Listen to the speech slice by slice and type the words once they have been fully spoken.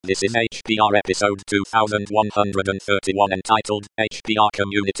This is HPR episode 2131 entitled HPR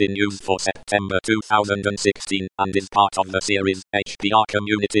Community News for September 2016 and is part of the series HPR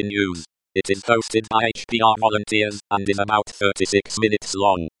Community News. It is hosted by HPR volunteers and is about 36 minutes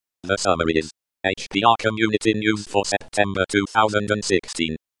long. The summary is HPR Community News for September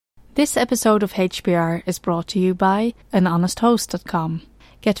 2016. This episode of HPR is brought to you by anhonesthost.com.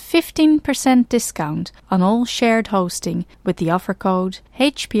 Get 15% discount on all shared hosting with the offer code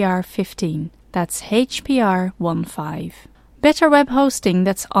HPR15. That's HPR15. Better web hosting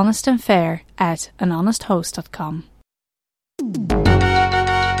that's honest and fair at anhonesthost.com.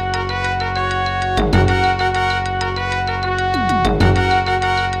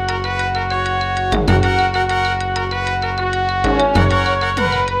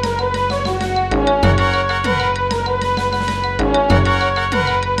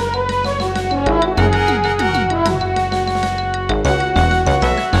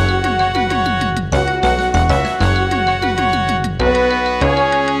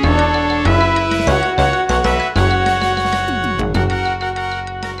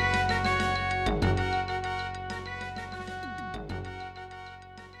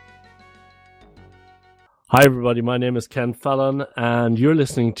 Hi everybody, my name is Ken Fallon and you're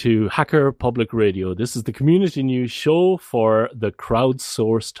listening to Hacker Public Radio. This is the community news show for the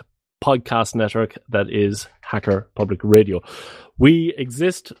crowdsourced podcast network that is Hacker Public Radio. We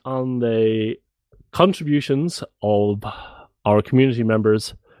exist on the contributions of our community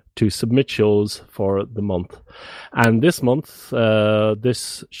members to submit shows for the month. And this month,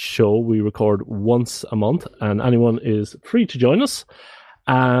 this show we record once a month and anyone is free to join us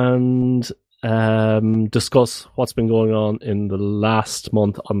and discuss what's been going on in the last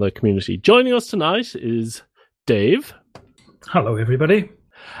month on the community. Joining us tonight is Dave. Hello, everybody.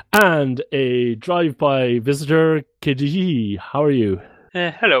 And a drive-by visitor, Kiji. How are you?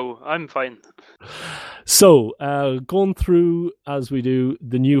 Hello, I'm fine. So, going through, as we do,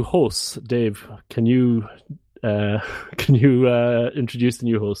 the new hosts. Dave, can you introduce the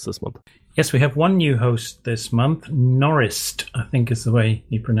new hosts this month? Yes, we have one new host this month. Norist, I think is the way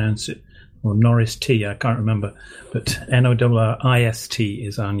you pronounce it. Or Norris T, I can't remember. But Norist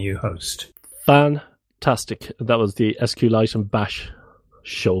is our new host. Fantastic. That was the SQLite and Bash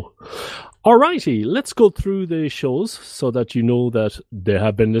show. Alrighty, let's go through the shows so that you know that they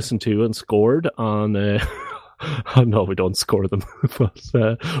have been listened to and scored on... no, we don't score them. But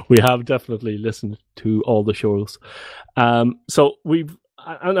we have definitely listened to all the shows. So we've...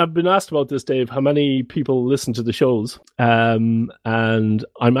 And I've been asked about this, Dave, how many people listen to the shows. And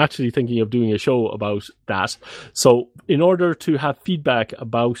I'm actually thinking of doing a show about that. So in order to have feedback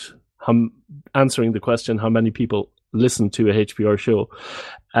about answering the question, how many people listen to a HPR show,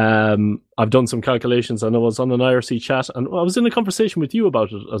 I've done some calculations and I was on an IRC chat and I was in a conversation with you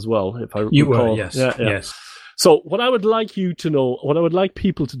about it as well, if I you recall. Were, yes. Yeah. Yes. So what I would like you to know, what I would like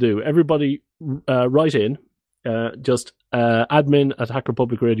people to do, everybody write in, just admin at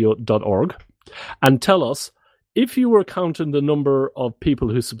hackerpublicradio.org and tell us if you were counting the number of people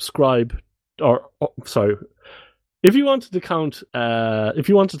who subscribe if you wanted to count if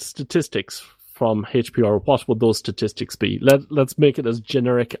you wanted statistics from HPR, what would those statistics be? Let's make it as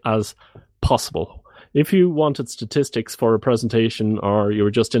generic as possible. If you wanted statistics for a presentation or you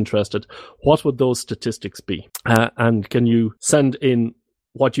were just interested, what would those statistics be? And can you send in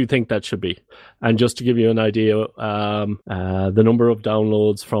what you think that should be? And just to give you an idea, the number of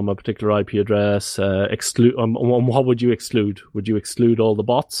downloads from a particular IP address, what would you exclude? Would you exclude all the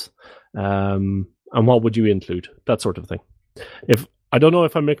bots? And what would you include? That sort of thing. I don't know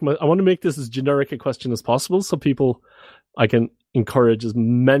if I want to make this as generic a question as possible so I can encourage as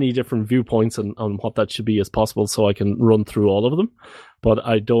many different viewpoints on what that should be as possible so I can run through all of them. But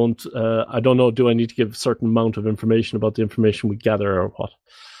I don't know, do I need to give a certain amount of information about the information we gather or what?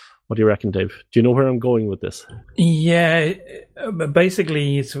 What do you reckon, Dave? Do you know where I'm going with this? Yeah,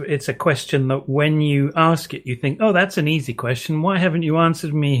 basically it's a question that when you ask it, you think, oh, that's an easy question. Why haven't you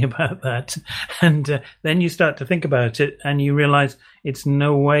answered me about that? And then you start to think about it and you realize it's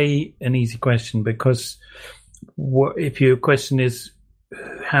no way an easy question because if your question is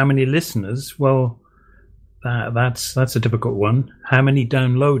how many listeners, well, that's a difficult one. How many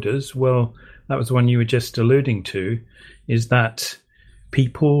downloaders? Well, that was the one you were just alluding to. Is that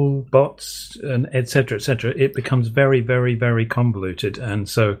people, bots, and et cetera, it becomes very, very, very convoluted. And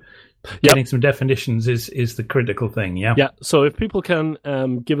so getting some definitions is the critical thing, yeah? Yeah, so if people can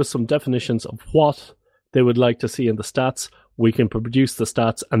give us some definitions of what they would like to see in the stats, we can produce the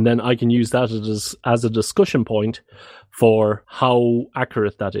stats, and then I can use that as a discussion point for how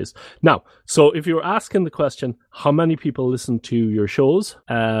accurate that is. Now, so if you're asking the question, how many people listen to your shows,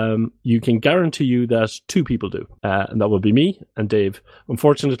 you can guarantee you that 2 people do, and that would be me and Dave.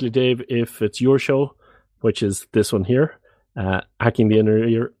 Unfortunately, Dave, if it's your show, which is this one here, Hacking the Inner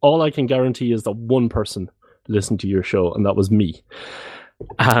Ear, all I can guarantee is that 1 person listened to your show, and that was me.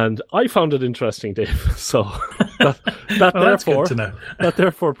 And I found it interesting, Dave. So that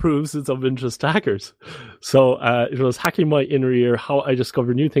therefore proves it's of interest to hackers. So it was Hacking My Inner Ear, how I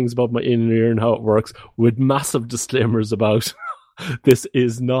discover new things about my inner ear and how it works, with massive disclaimers about this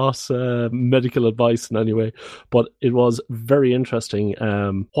is not medical advice in any way, but it was very interesting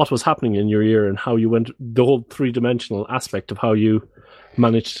what was happening in your ear and how you went, the whole 3-dimensional aspect of how you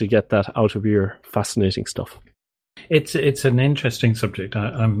managed to get that out of your fascinating stuff. It's an interesting subject.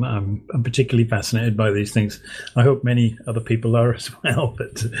 I'm particularly fascinated by these things. I hope many other people are as well.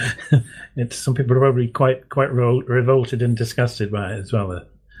 But some people are probably quite revolted and disgusted by it as well.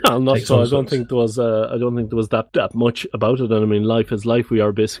 No, not so. I don't think there was that much about it. And I mean, life is life. We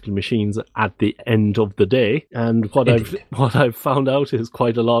are basically machines at the end of the day. And what I've found out is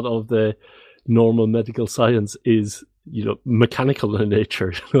quite a lot of the normal medical science is, mechanical in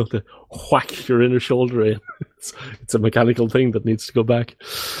nature. The whack your inner shoulder in. It's a mechanical thing that needs to go back.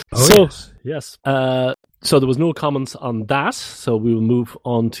 Yes. So there was no comments on that. So we will move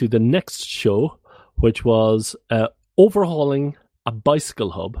on to the next show, which was overhauling a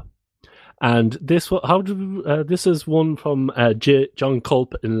bicycle hub. And this is one from John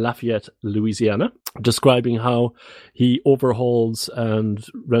Culp in Lafayette, Louisiana, describing how he overhauls and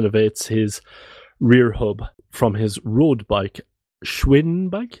renovates his rear hub from his road bike. Schwinn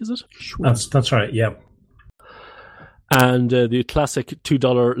bike, is it? Schwinn. That's right, yeah. And the classic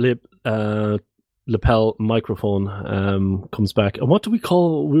 $2 lapel microphone comes back. And what do we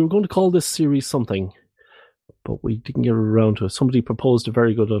were going to call this series something, but we didn't get around to it. Somebody proposed a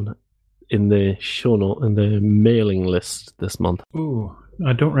very good one in the show note, in the mailing list this month. Ooh,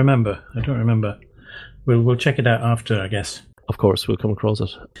 I don't remember. We'll check it out after, I guess. Of course, we'll come across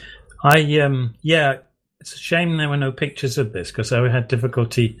it. It's a shame there were no pictures of this because I had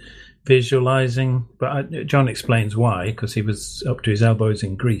difficulty visualizing, but John explains why, because he was up to his elbows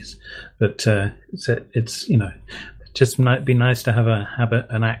in grease. But it's just might be nice to have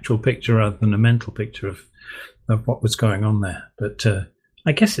an actual picture rather than a mental picture of what was going on there. But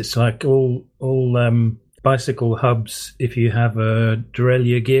I guess it's like all bicycle hubs. If you have a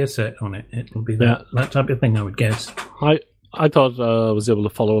derailleur gear set on it, it'll be that type of thing, I would guess. I thought I was able to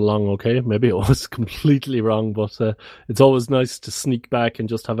follow along okay. Maybe it was completely wrong, but it's always nice to sneak back and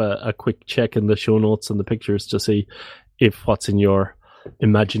just have a quick check in the show notes and the pictures to see if what's in your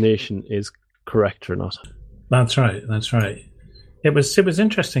imagination is correct or not. That's right. It was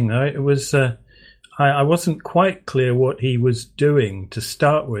interesting, though. It was I wasn't quite clear what he was doing to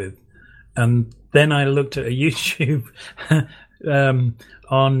start with, and then I looked at a YouTube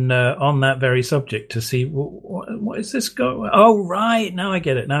on that very subject to see what is this go. Oh, right, now I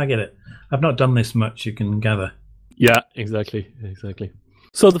get it. I've not done this much, you can gather. Yeah, exactly.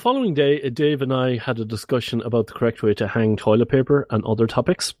 So the following day, Dave and I had a discussion about the correct way to hang toilet paper and other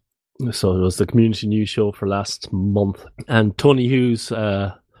topics. So it was the community news show for last month, and Tony Hughes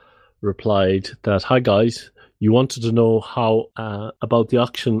replied that, "Hi guys, you wanted to know how about the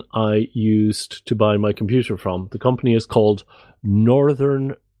auction I used to buy my computer from. The company is called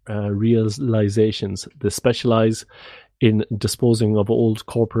Northern Realizations. They specialize in disposing of old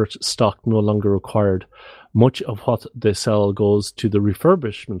corporate stock no longer required. Much of what they sell goes to the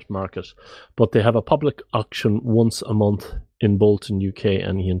refurbishment market, but they have a public auction once a month in Bolton, UK,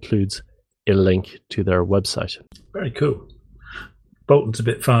 and he includes a link to their website." Very cool. Bolton's a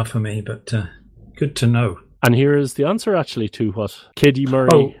bit far for me, but good to know. And here is the answer, actually, to what KD Murray...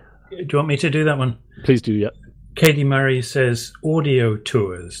 Oh, do you want me to do that one? Please do, yeah. KD Murray says, audio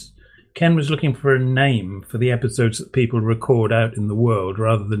tours. Ken was looking for a name for the episodes that people record out in the world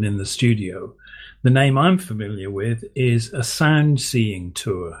rather than in the studio. The name I'm familiar with is a sound-seeing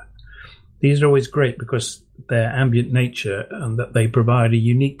tour. These are always great because their ambient nature and that they provide a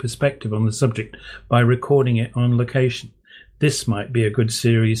unique perspective on the subject by recording it on location. This might be a good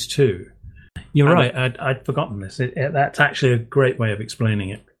series too. You're right, I'd forgotten this. That's actually a great way of explaining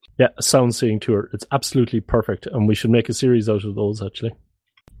it. Yeah, a sound-seeing tour. It's absolutely perfect, and we should make a series out of those, actually.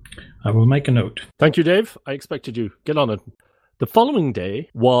 I will make a note. Thank you, Dave. I expected you. Get on it. The following day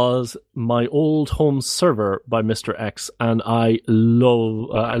was My Old Home Server by Mr. X, and I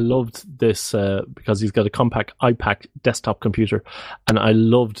loved this because he's got a compact iPad desktop computer, and I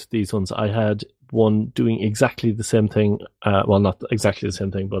loved these ones. I had one doing exactly the same thing. Well, not exactly the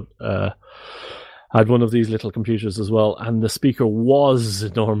same thing, but I had one of these little computers as well, and the speaker was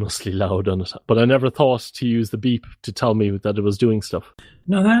enormously loud on it. But I never thought to use the beep to tell me that it was doing stuff.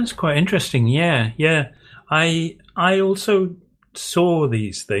 No, that's quite interesting. Yeah. I also saw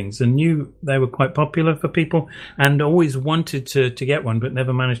these things and knew they were quite popular for people, and always wanted to get one, but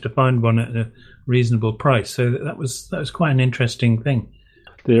never managed to find one at a reasonable price. So that was quite an interesting thing.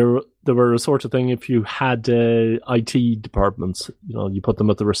 They were a sort of thing. If you had IT departments, you put them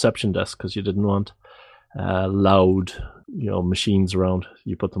at the reception desk because you didn't want loud, machines around.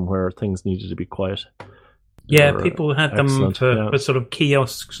 You put them where things needed to be quiet. Yeah, people had them for sort of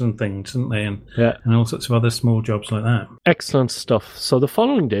kiosks and things, didn't they? And all sorts of other small jobs like that. Excellent stuff. So the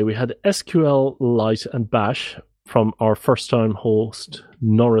following day, we had SQLite and Bash from our first-time host,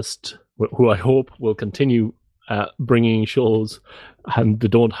 Norris, who I hope will continue bringing shows, and they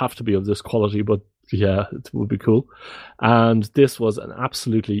don't have to be of this quality, but yeah, it would be cool. And this was an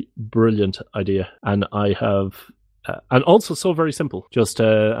absolutely brilliant idea, and I have... and also so very simple. Just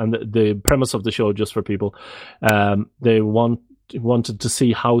and the premise of the show, just for people, they wanted to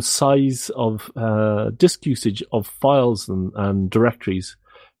see how size of disk usage of files and directories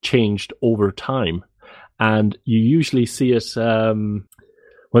changed over time, and you usually see it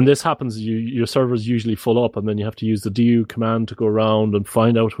when this happens. Your server's usually full up, and then you have to use the du command to go around and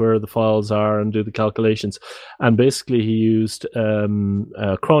find out where the files are and do the calculations. And basically, he used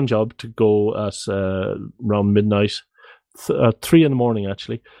a cron job to go at around midnight, 3 a.m.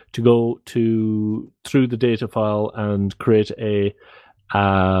 actually, to go through the data file and create a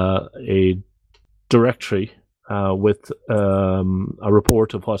directory with a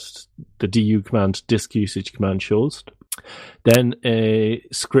report of what the du command, disk usage command, shows. Then a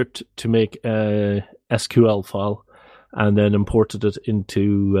script to make a SQL file, and then imported it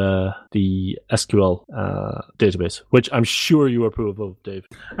into the SQL database, which I'm sure you approve of, Dave.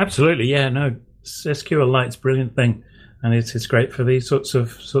 Absolutely, yeah. No, SQLite's a brilliant thing, and it's great for these sorts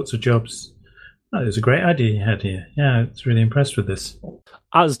of jobs. Oh, it was a great idea you had here. Yeah, I was really impressed with this.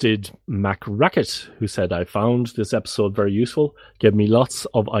 As did Mac Racket, who said, I found this episode very useful, gave me lots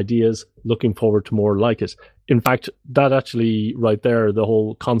of ideas, looking forward to more like it. In fact, that actually right there, the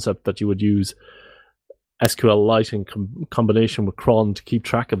whole concept that you would use SQLite in combination with cron to keep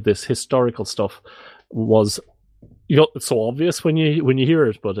track of this historical stuff was, it's so obvious when you hear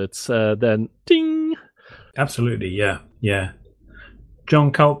it, but it's then ding. Absolutely, yeah.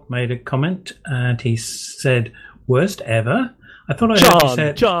 John Culp made a comment, and he said, "Worst ever." I thought I heard you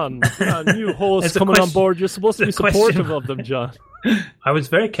say John, new host coming on board. You're supposed to be supportive of them, John. I was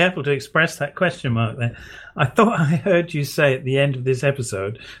very careful to express that question mark there. I thought I heard you say at the end of this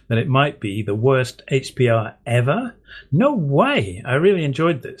episode that it might be the worst HPR ever. No way. I really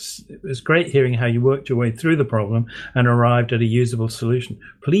enjoyed this. It was great hearing how you worked your way through the problem and arrived at a usable solution.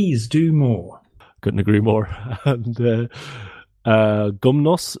 Please do more. Couldn't agree more. And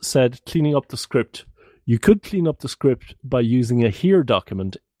Gumnos said, cleaning up the script. You could clean up the script by using a here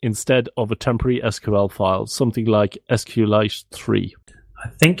document instead of a temporary SQL file, something like SQLite 3. I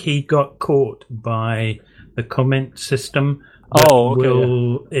think he got caught by the comment system.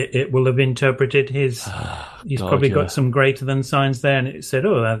 It will have interpreted his... he's probably got some greiter than signs there, and it said,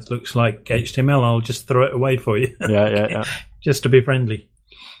 oh, that looks like HTML. I'll just throw it away for you. Yeah. Just to be friendly.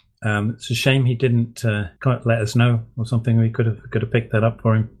 It's a shame he didn't let us know or something. We could have picked that up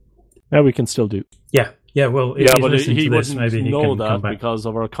for him. Yeah, we can still do. Yeah. Well, if but he to this, wouldn't maybe he know can that come back. because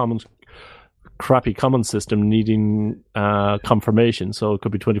of our crappy common system needing confirmation. So it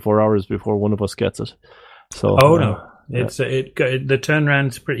could be 24 hours before one of us gets it. So no, the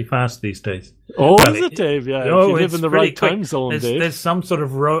turnaround's pretty fast these days. Is it, Dave? Yeah, if you live in the right time zone, Dave. There's some sort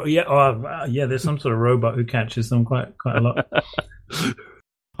of there's some sort of robot who catches them quite a lot.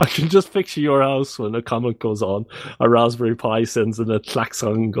 I can just picture your house when a comment goes on, a Raspberry Pi sends in a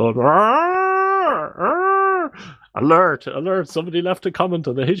klaxon going, alert, somebody left a comment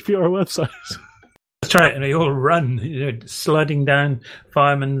on the HPR website. That's right, and they all run, sliding down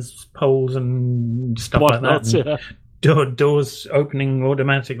firemen's poles and stuff like that. Doors opening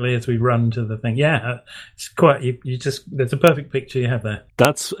automatically as we run to the thing. Yeah, it's quite, there's a perfect picture you have there.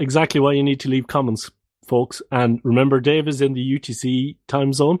 That's exactly why you need to leave comments, folks. And remember, Dave is in the UTC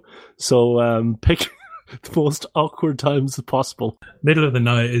time zone, so pick the most awkward times possible. Middle of the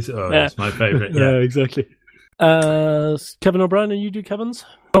night is it's my favourite. Yeah, exactly. Kevin O'Brien, and you do Kevin's?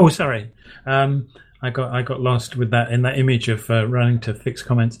 Oh, sorry. I got lost with that in that image of running to fix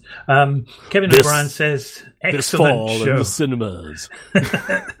comments. Kevin O'Brien says, excellent this fall show. In the cinemas.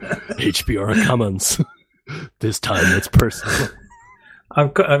 HPR comments. This time it's personal.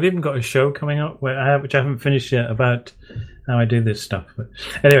 I've even got a show coming up which I haven't finished yet about how I do this stuff. But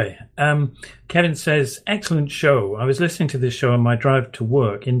anyway, Kevin says, excellent show. I was listening to this show on my drive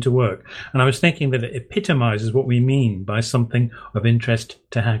into work, and I was thinking that it epitomizes what we mean by something of interest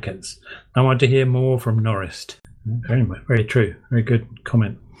to hackers. I want to hear more from Norris. Very, very true. Very good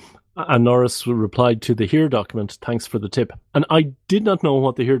comment. And Norris replied to the HERE document, thanks for the tip. And I did not know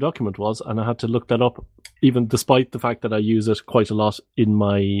what the HERE document was, and I had to look that up, even despite the fact that I use it quite a lot in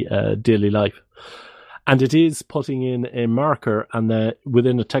my daily life. And it is putting in a marker and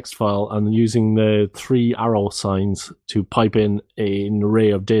within a text file and using the 3 arrow signs to pipe in an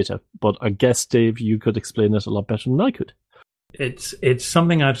array of data. But I guess, Dave, you could explain it a lot better than I could. It's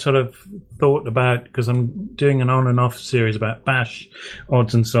something I've sort of thought about because I'm doing an on and off series about bash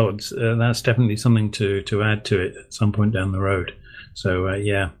odds and sods. That's definitely something to add to it at some point down the road. So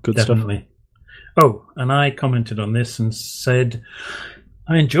yeah, good definitely. Stuff. Oh, and I commented on this and said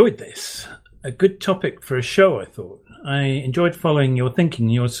I enjoyed this. A good topic for a show, I thought. I enjoyed following your thinking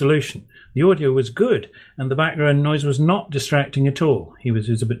and your solution. The audio was good and the background noise was not distracting at all. He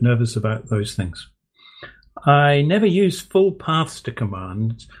was a bit nervous about those things. I never use full paths to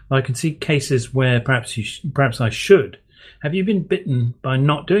commands. I can see cases where perhaps I should. Have you been bitten by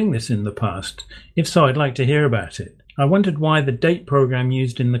not doing this in the past? If so, I'd like to hear about it. I wondered why the date program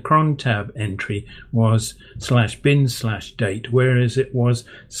used in the cron tab entry was /bin/date, whereas it was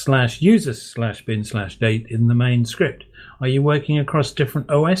 /user/bin/date in the main script. Are you working across different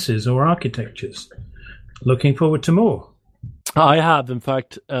OSs or architectures? Looking forward to more. I have, in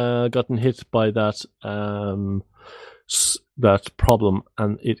fact, gotten hit by that problem,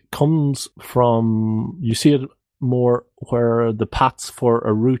 and it comes from, you see it more where the paths for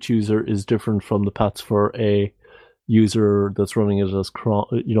a root user is different from the paths for a user that's running it as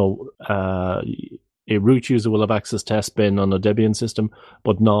a root user will have access to SBin on a Debian system,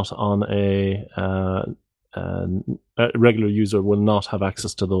 but not on a regular user will not have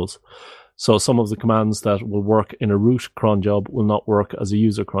access to those. So some of the commands that will work in a root cron job will not work as a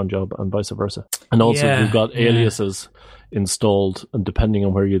user cron job, and vice versa. And also, we've got aliases installed, and depending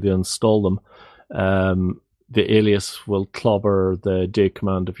on where you install them, the alias will clobber the date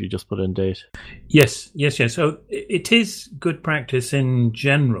command if you just put in date. Yes. So it is good practice in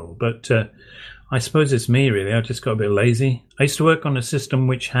general, but I suppose it's me, really. I just got a bit lazy. I used to work on a system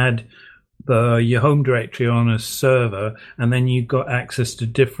which had your home directory on a server, and then you got access to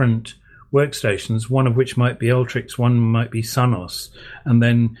different workstations, one of which might be Ultrix, one might be Sonos. And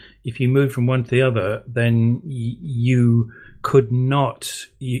then if you move from one to the other, then you could not,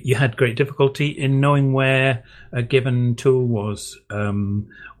 you had great difficulty in knowing where a given tool was,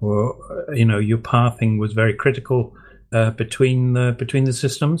 or your pathing was very critical between the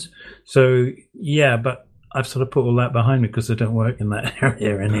systems. So yeah, but I've sort of put all that behind me because I don't work in that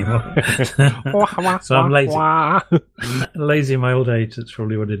area anymore. So I'm lazy. Lazy in my old age, that's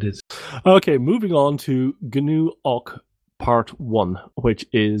probably what it is. Okay, moving on to GNU Awk Part 1, which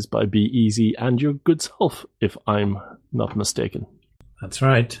is by Be Easy and Your Good Self, if I'm not mistaken. That's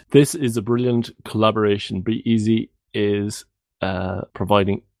right. This is a brilliant collaboration. Be Easy is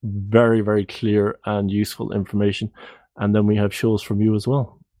providing very, very clear and useful information. And then we have shows from you as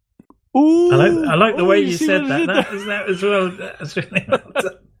well. Ooh, I like the way you said that. That as well. That's really well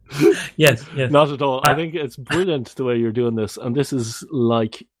done. Yes. Not at all. I think it's brilliant the way you're doing this. And this is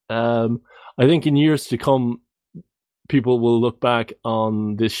like, I think in years to come, people will look back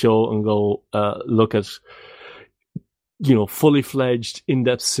on this show and go, look at, fully fledged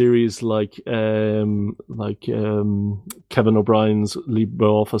in-depth series like Kevin O'Brien's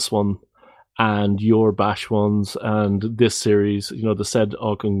LibreOffice one, and your bash ones, and this series, the said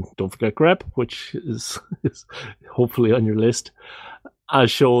Awk, and don't forget grep, which is hopefully on your list,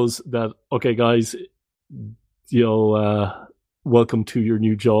 as shows that, okay guys, welcome to your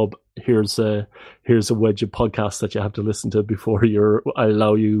new job. Here's a wedge of podcasts that you have to listen to before I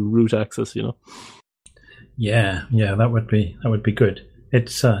allow you root access. Yeah, that would be good.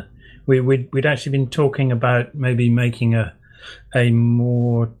 It's we'd actually been talking about maybe making a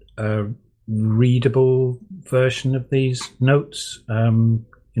more readable version of these notes.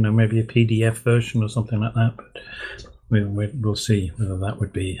 Maybe a PDF version or something like that. But we'll see whether that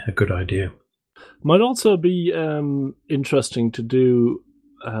would be a good idea. Might also be interesting to do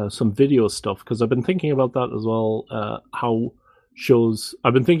some video stuff, because I've been thinking about that as well. How shows,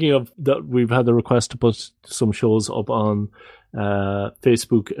 I've been thinking of that. We've had the request to put some shows up on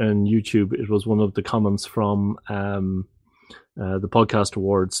Facebook and YouTube. It was one of the comments from the podcast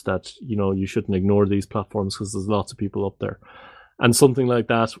awards that you shouldn't ignore these platforms because there's lots of people up there. and something like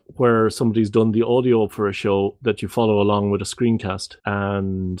that where somebody's done the audio for a show that you follow along with a screencast.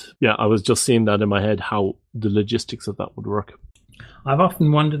 And yeah, I was just seeing that in my head, how the logistics of that would work. I've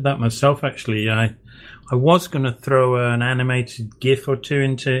often wondered that myself, actually. I was going to throw an animated GIF or two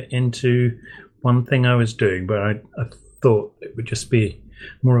into one thing I was doing, but I thought it would just be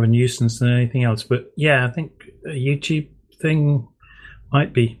more of a nuisance than anything else. But yeah, I think a YouTube thing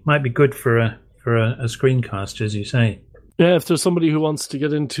might be good for a screencast, as you say. Yeah, if there's somebody who wants to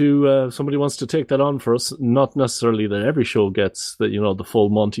get into, somebody wants to take that on for us, not necessarily that every show gets the full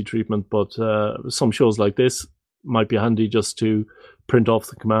Monty treatment, but some shows like this might be handy just to print off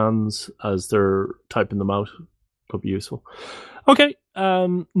the commands as they're typing them out. Could be useful. Okay,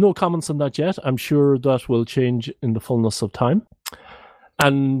 no comments on that yet. I'm sure that will change in the fullness of time.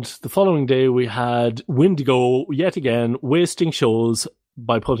 And the following day we had Windigo yet again wasting shows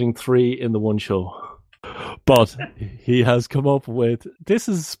by putting 3 in the one show. But he has come up with, this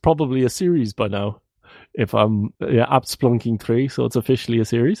is probably a series by now, if I'm App Splunking 3, so it's officially a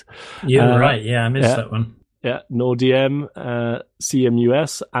series. You're right, yeah, I missed that one. Yeah, no DM,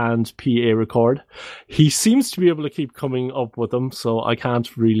 CMUS, and PA record. He seems to be able to keep coming up with them, so I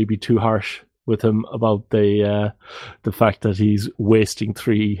can't really be too harsh with him about the fact that he's wasting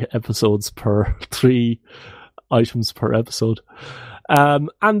 3 items per episode.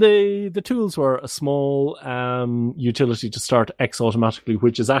 And the tools were a small utility to start X automatically,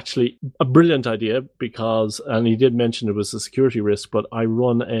 which is actually a brilliant idea because, and he did mention it was a security risk, but I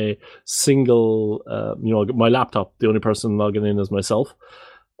run a single, my laptop, the only person logging in is myself,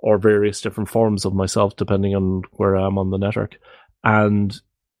 or various different forms of myself, depending on where I am on the network. And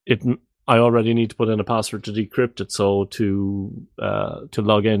I already need to put in a password to decrypt it, so to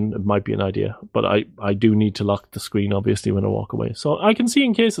log in, it might be an idea. But I do need to lock the screen, obviously, when I walk away. So I can see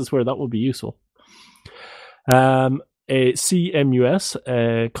in cases where that would be useful. A CMUS,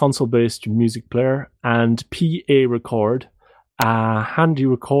 a console-based music player, and PA Record, a handy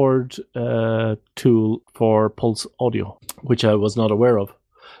record tool for Pulse Audio, which I was not aware of.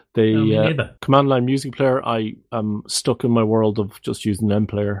 The command line music player, I am stuck in my world of just using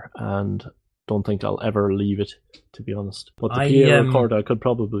MPlayer and don't think I'll ever leave it, to be honest. But the PA recorder I could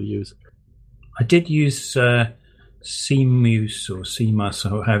probably use. I did use CMUS or CMUS,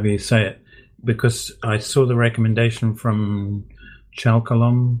 or however you say it, because I saw the recommendation from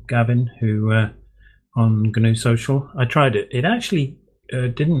Chalkalom Gavin, who on GNU Social. I tried it. It actually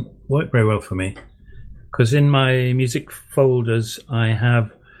didn't work very well for me, because in my music folders I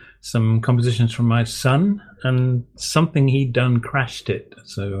have some compositions from my son, and something he'd done crashed it,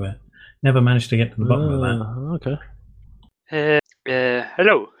 so never managed to get to the bottom of that. Okay.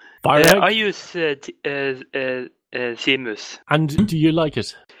 Hello. I use CMUS. And do you like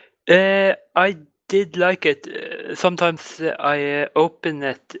it? I did like it. Sometimes I open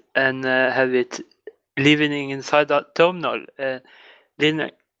it and have it living inside that terminal.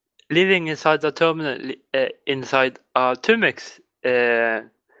 Living inside the terminal inside a Tumex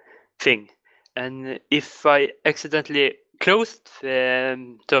thing, and if I accidentally closed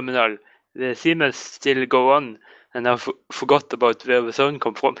the terminal, the CMUS still go on, and I forgot about where the sound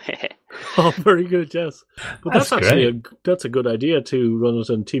come from. Oh, very good, yes. But that's actually great. a good idea to run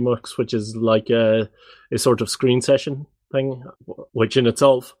it in Tmux, which is like a sort of screen session thing, which in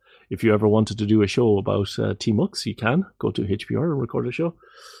itself, if you ever wanted to do a show about Tmux, you can go to HPR and record a show.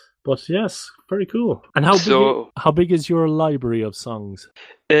 But yes, very cool. And how big is your library of songs?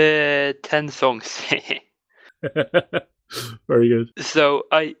 10 songs. Very good. So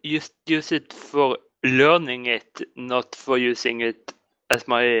I use it for learning it, not for using it as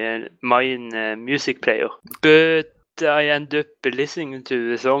my main music player. But I end up listening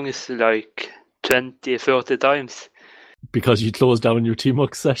to the songs like 20, 30 times. Because you closed down your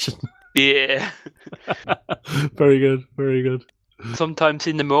Tmux session? Yeah. Very good, very good. Sometimes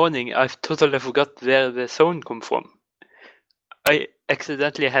in the morning, I've totally forgot where the sound come from. I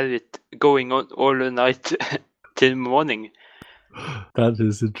accidentally have it going on all the night till morning. That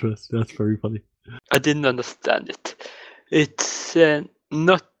is interesting. That's very funny. I didn't understand it. It's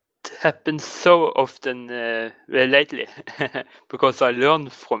not happened so often lately because I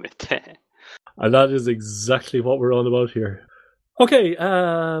learned from it. And that is exactly what we're on about here. Okay,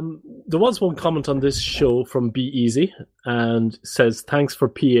 there was one comment on this show from Be Easy and says, thanks for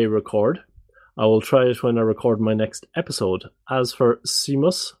PA record. I will try it when I record my next episode. As for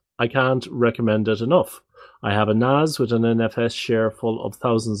CMUS, I can't recommend it enough. I have a NAS with an NFS share full of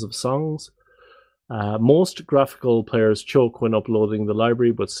thousands of songs. Most graphical players choke when uploading the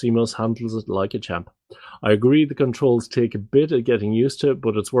library, but CMUS handles it like a champ. I agree the controls take a bit of getting used to,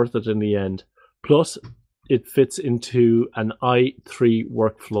 but it's worth it in the end. Plus, it fits into an i3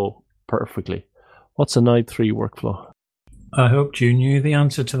 workflow perfectly. What's an i3 workflow? I hoped you knew the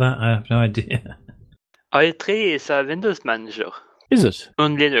answer to that. I have no idea. i3 is a Windows manager Is it?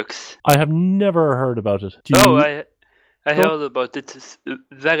 on Linux. I have never heard about it. I heard about it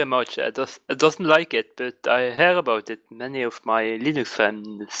very much. I doesn't like it, but I hear about it. Many of my Linux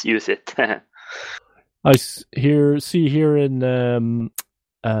friends use it. I see here in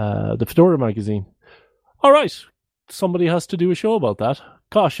the Fedora magazine. All right, somebody has to do a show about that.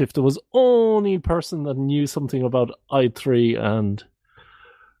 Gosh, if there was only person that knew something about i3 and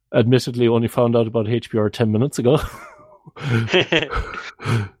admittedly only found out about HPR 10 minutes ago.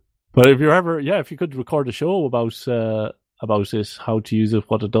 But if you could record a show about it, how to use it,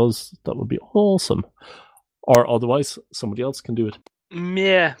 what it does, that would be awesome. Or otherwise, somebody else can do it.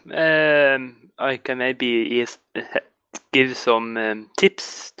 Yeah, I can maybe give some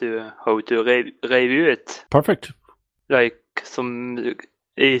tips to how to review it. Perfect. Like some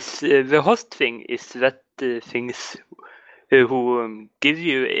is the host thing is that things who give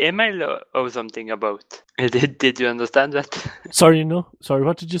you email or something about. Did you understand that? Sorry,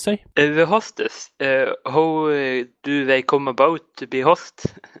 what did you say? The hostess, how do they come about to be host?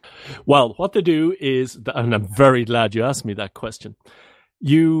 Well, what they do is, and I'm very glad you asked me that question,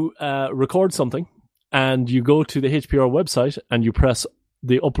 you record something and you go to the HPR website and you press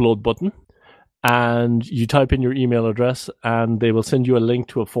the upload button and you type in your email address and they will send you a link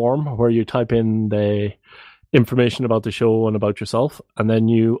to a form where you type in the information about the show and about yourself, and then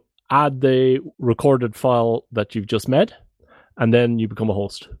you add the recorded file that you've just made, and then you become a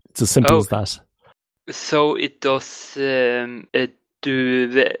host. It's as simple as that. So it does do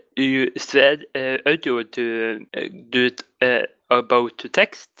you said audio to do it about to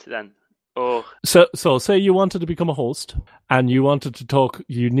text then? Or so say you wanted to become a host and you wanted to talk,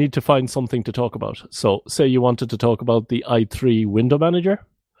 you need to find something to talk about. So say you wanted to talk about the i3 window manager.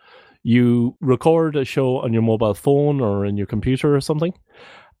 You record a show on your mobile phone or in your computer or something,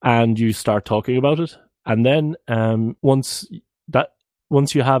 and you start talking about it. And then once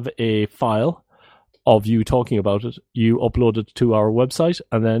you have a file of you talking about it, you upload it to our website,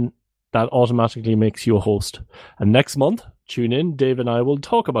 and then that automatically makes you a host. And next month, tune in, Dave and I will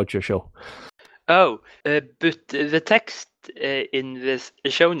talk about your show. but the text in this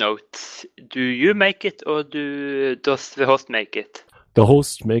show notes, do you make it or does the host make it? The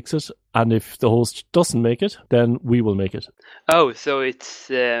host makes it, and if the host doesn't make it, then we will make it. Oh, so it's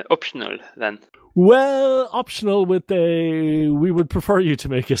optional then? Well, optional we would prefer you to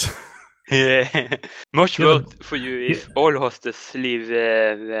make it. Yeah, much work for you if all hosts leave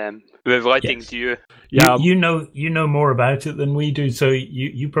with writing to you. Yeah, you know more about it than we do, so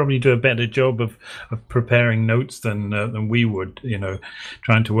you probably do a better job of preparing notes than we would.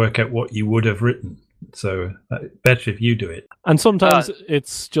 Trying to work out what you would have written. So better if you do it. And sometimes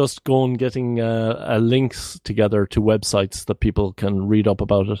it's just getting links together to websites that people can read up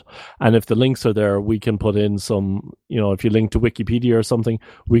about it. And if the links are there, we can put in some, if you link to Wikipedia or something,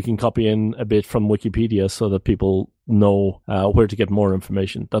 we can copy in a bit from Wikipedia so that people know where to get more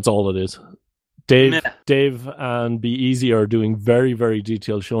information. That's all it is. Dave and Be Easy are doing very, very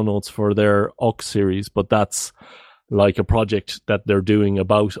detailed show notes for their OC series, but that's like a project that they're doing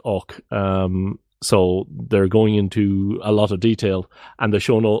about OC. So they're going into a lot of detail, and the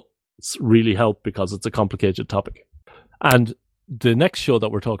show notes really help because it's a complicated topic. And the next show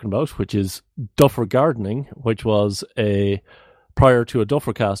that we're talking about, which is Duffer Gardening, which was prior to a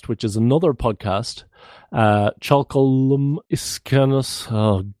Duffercast, which is another podcast, Chalcolum Iscanus.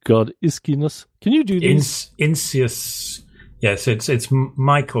 Oh God, Iscanus. Can you do this? Incius. Yes, it's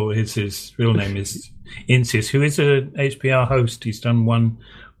Michael. His real name is Incius, who is a HPR host. He's done one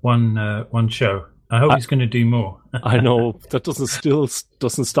show. I hope he's going to do more. I know that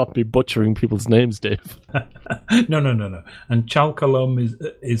doesn't stop me butchering people's names, Dave. No. And Chalcolum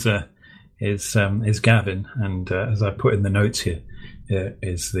is Gavin, and as I put in the notes here,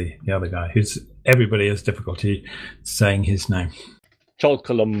 is the other guy who's everybody has difficulty saying his name.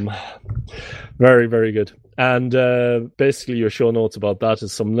 Chalcolum, very, very good. And basically, your show notes about that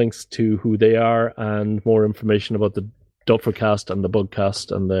is some links to who they are and more information about the Duffercast and the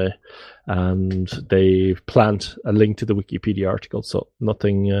Bugcast, and they plant a link to the Wikipedia article. So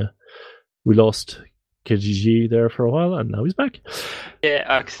nothing. We lost KGG there for a while, and now he's back. Yeah,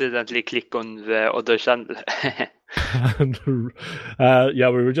 accidentally click on the other channel. And, we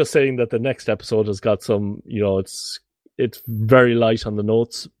were just saying that the next episode has got some. It's very light on the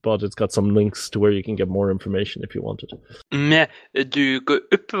notes, but it's got some links to where you can get more information if you want it. Yeah, do you go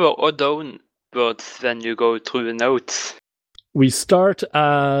upward or downwards when you go through the notes? We start at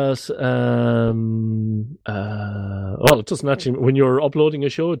well, it doesn't actually. When you're uploading a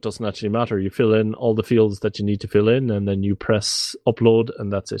show, it doesn't actually matter. You fill in all the fields that you need to fill in, and then you press upload,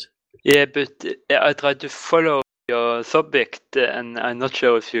 and that's it. Yeah, but I tried to follow your subject, and I'm not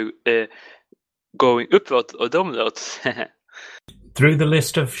sure if you going upwards or downwards. Through the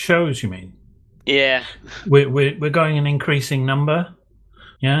list of shows, you mean? Yeah. We're going an increasing number.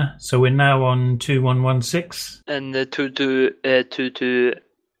 Yeah, so we're now on 2116. And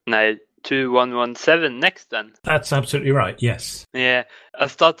 2117 next then. That's absolutely right, yes. Yeah, I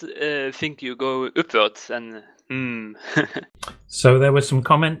start think you go upwards and So there were some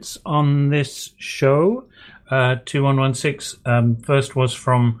comments on this show, 2116. First was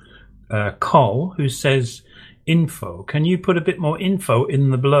from Cole, who says, info. Can you put a bit more info in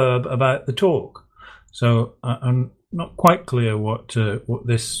the blurb about the talk? So I'm not quite clear what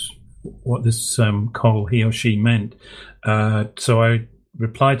this Cole, he or she meant. So I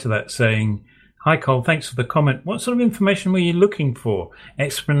replied to that saying, "Hi Cole, thanks for the comment. What sort of information were you looking for?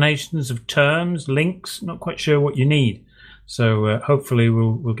 Explanations of terms, links? Not quite sure what you need." So hopefully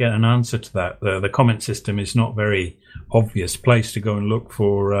we'll get an answer to that. The comment system is not very obvious place to go and look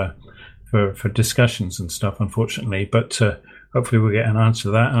for discussions and stuff, unfortunately. But hopefully we'll get an answer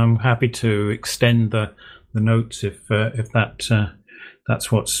to that. And I'm happy to extend the notes if that's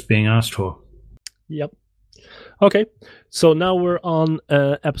what's being asked for. Yep. Okay, so now we're on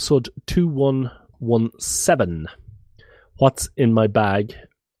episode 2117. What's in my bag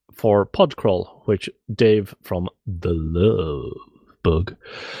for Podcrawl, which Dave from The Love Bug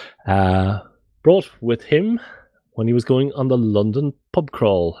brought with him when he was going on the London pub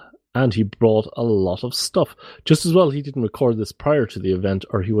crawl. And he brought a lot of stuff. Just as well he didn't record this prior to the event,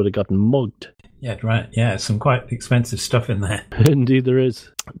 or he would have gotten mugged. Yeah, right. Yeah, some quite expensive stuff in there. Indeed there is.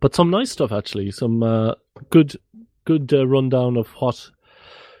 But some nice stuff, actually. Some good rundown of what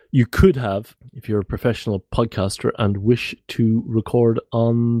you could have if you're a professional podcaster and wish to record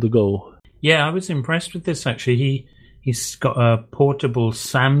on the go. Yeah, I was impressed with this, actually. He's got a portable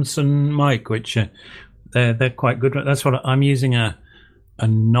Samsung mic, which they're quite good. That's what I'm using, a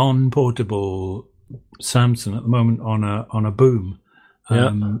non-portable Samsung at the moment on a boom.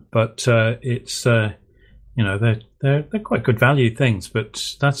 But it's they're quite good value things,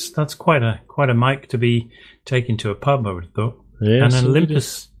 but that's quite a mic to be taken to a pub, I would have thought. Yes, and an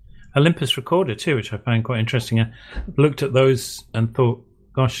Olympus recorder too, which I found quite interesting. I looked at those and thought,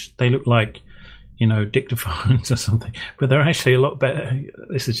 gosh, they look like dictaphones or something, but they're actually a lot better.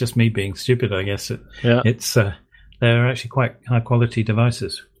 This is just me being stupid, I guess. They're actually quite high quality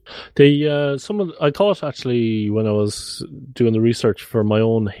devices. I thought actually when I was doing the research for my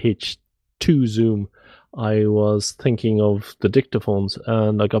own H2 Zoom, I was thinking of the dictaphones,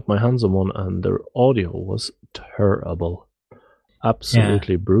 and I got my hands on one, and their audio was terrible,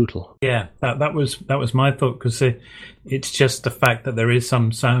 absolutely brutal. Yeah, that was my thought, because it's just the fact that there is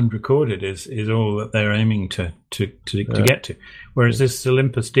some sound recorded is all that they're aiming to get to. Whereas this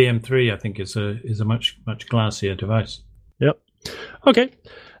Olympus DM3, I think, is a much classier device. Yep. Okay.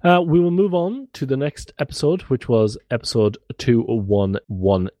 We will move on to the next episode, which was episode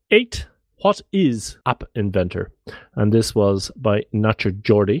 2118. What is App Inventor? And this was by Nature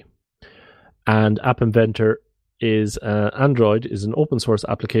Geordie. And App Inventor is Android is an open source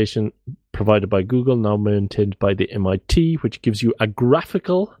application provided by Google, now maintained by the MIT, which gives you a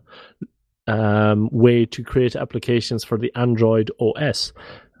graphical way to create applications for the Android OS.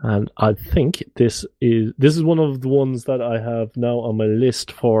 And I think this is one of the ones that I have now on my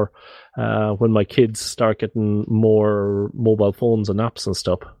list for when my kids start getting more mobile phones and apps and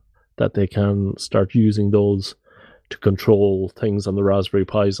stuff, that they can start using those to control things on the Raspberry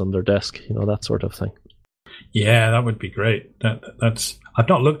Pis on their desk, that sort of thing. Yeah, that would be great. That's I've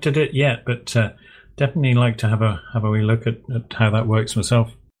not looked at it yet, but definitely like to have a wee look at how that works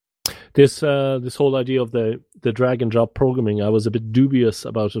myself. This whole idea of the drag and drop programming, I was a bit dubious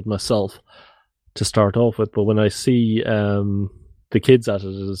about it myself to start off with, but when I see the kids at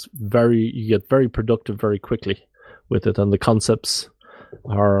it, you get very productive very quickly with it, and the concepts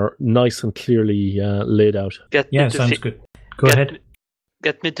are nice and clearly laid out. Sounds good. Go ahead.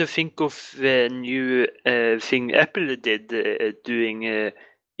 Get me to think of the new thing Apple did, doing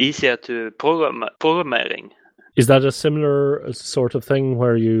easier to programming. Is that a similar sort of thing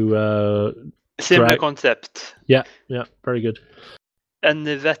where you similar concept? Yeah, very good. And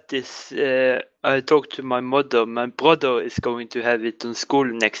that is, I talked to my mother. My brother is going to have it on school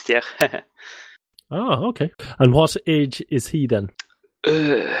next year. Oh, okay. And what age is he then?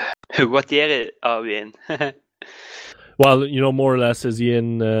 What year are we in? Well, more or less, is he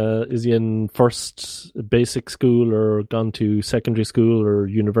in first basic school or gone to secondary school or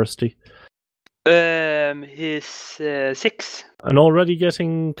university? He's 6. And already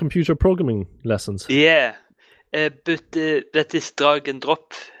getting computer programming lessons. Yeah, but that is drag and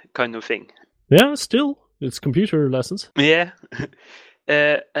drop kind of thing. Yeah, still, it's computer lessons. Yeah,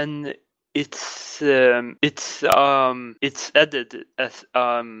 and it's added as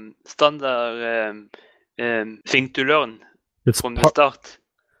standard thing to learn from the start.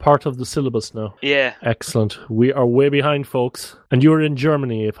 Part of the syllabus now. Yeah. Excellent. We are way behind, folks. And you're in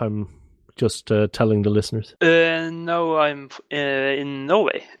Germany, if I'm just telling the listeners. No, I'm in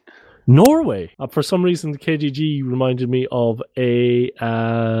Norway. Norway? For some reason, the KGG reminded me of a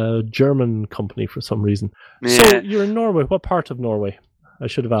German company for some reason. Yeah. So you're in Norway. What part of Norway? I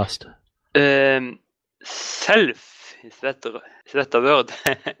should have asked. Self. Is that a word?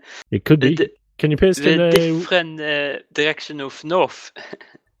 It could be. Can you paste in a different direction of north?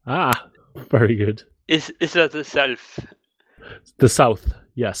 Very good. Is that the south? The south,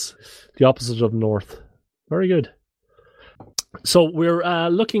 yes. The opposite of north. Very good. So we're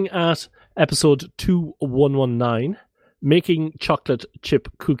looking at episode 2119, making chocolate chip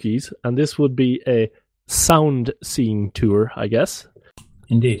cookies, and this would be a sound seeing tour, I guess.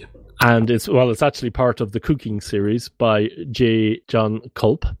 Indeed. And it's actually part of the cooking series by J. John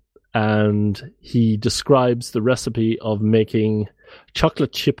Culp. And he describes the recipe of making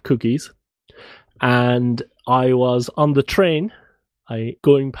chocolate chip cookies. And I was on the train,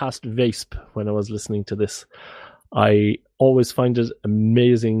 going past Visp when I was listening to this. I always find it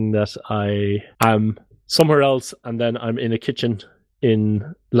amazing that I am somewhere else and then I'm in a kitchen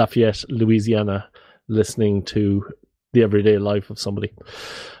in Lafayette, Louisiana, listening to the everyday life of somebody.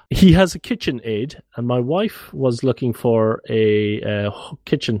 He has a KitchenAid, and my wife was looking for a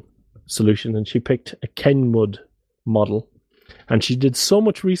kitchen solution, and she picked a Kenwood model, and she did so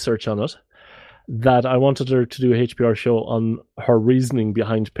much research on it that I wanted her to do a HPR show on her reasoning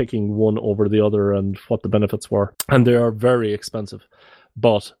behind picking one over the other and what the benefits were. And they are very expensive,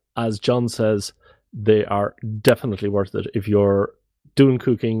 but as John says, they are definitely worth it. If you're doing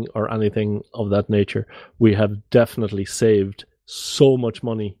cooking or anything of that nature, we have definitely saved so much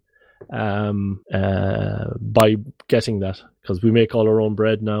money by getting that, because we make all our own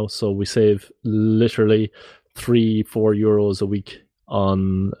bread now, so we save literally 3-4 euros a week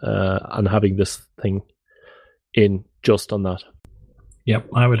on having this thing in just on that. Yep,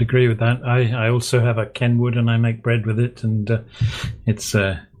 I would agree with that. I also have a Kenwood and I make bread with it, and it's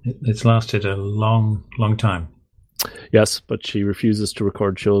lasted a long time. Yes, but she refuses to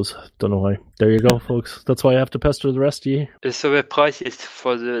record shows. Don't know why. There you go, folks. That's why I have to pester the rest of you. So the price is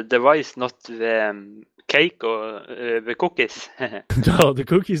for the device, not the cake or the cookies? No, the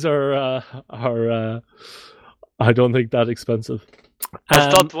cookies are I don't think that expensive. I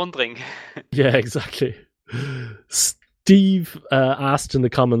start wondering. Yeah, exactly. Steve asked in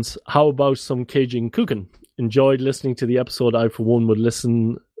the comments, how about some Cajun cooking? Enjoyed listening to the episode. I, for one, would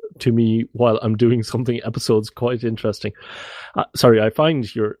listen to me while I'm doing something. Episodes quite interesting. I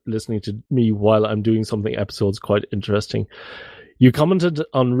find you're listening to me while I'm doing something. Episodes quite interesting. You commented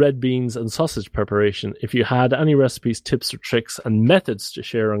on red beans and sausage preparation. If you had any recipes, tips or tricks and methods to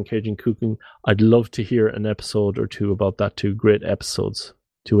share on Cajun cooking, I'd love to hear an episode or two about that too. Great episodes.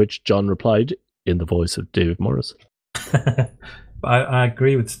 To which John replied in the voice of David Morris. I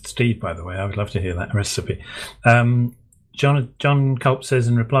agree with Steve, by the way. I would love to hear that recipe. John Culp says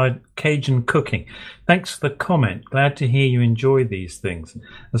in reply, Cajun cooking. Thanks for the comment. Glad to hear you enjoy these things.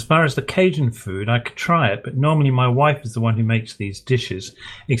 As far as the Cajun food, I could try it, but normally my wife is the one who makes these dishes,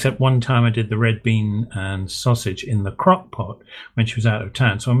 except one time I did the red bean and sausage in the crock pot when she was out of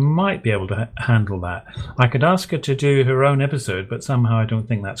town, so I might be able to handle that. I could ask her to do her own episode, but somehow I don't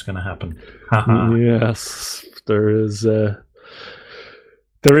think that's going to happen. Yes, there is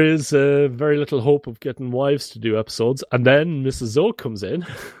very little hope of getting wives to do episodes. And then Mrs. Zoe comes in,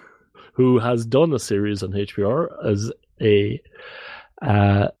 who has done a series on HPR as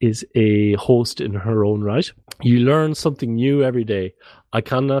is a host in her own right. You learn something new every day. I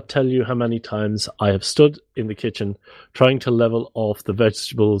cannot tell you how many times I have stood in the kitchen trying to level off the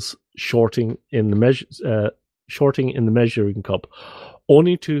vegetables, shorting in the measuring cup,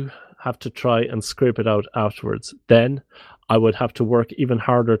 only to have to try and scrape it out afterwards. Then I would have to work even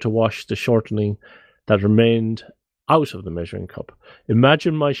harder to wash the shortening that remained out of the measuring cup.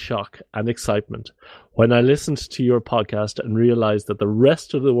 Imagine my shock and excitement when I listened to your podcast and realized that the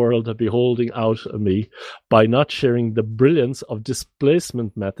rest of the world had been holding out on me by not sharing the brilliance of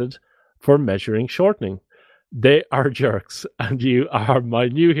displacement method for measuring shortening. They are jerks, and you are my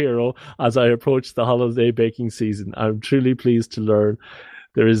new hero as I approach the holiday baking season. I'm truly pleased to learn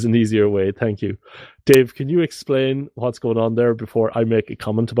there is an easier way. Thank you. Dave, can you explain what's going on there before I make a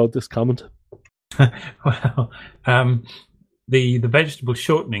comment about this comment? Well, the vegetable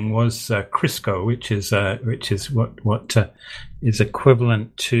shortening was Crisco, which is what is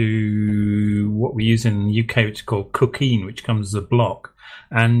equivalent to what we use in the UK, which is called cooking, which comes as a block.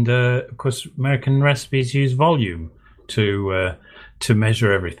 And of course, American recipes use volume to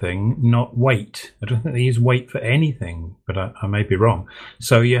measure everything, not weight. I don't think they use weight for anything, but I may be wrong.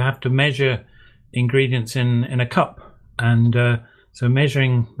 So you have to measure ingredients in a cup, and so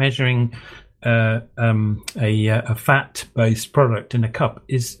measuring a fat-based product in a cup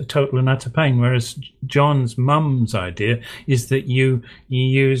is a total and utter pain. Whereas John's mum's idea is that you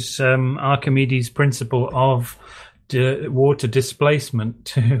use Archimedes' principle of water displacement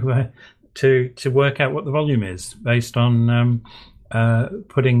to work out what the volume is based on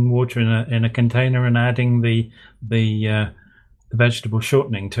putting water in a container and adding the vegetable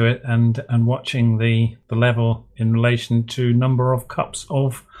shortening to it, and watching the level in relation to number of cups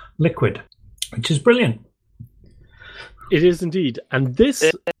of liquid, which is brilliant. It is indeed. And this...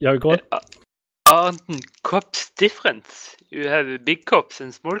 yeah, go on. Aren't cups different? You have big cups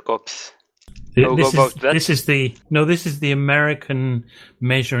and small cups. This is the American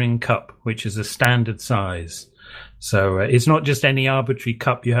measuring cup, which is a standard size. So it's not just any arbitrary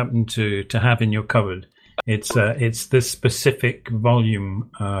cup you happen to have in your cupboard. It's this specific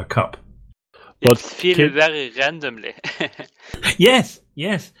volume cup. It's filled very randomly. Yes.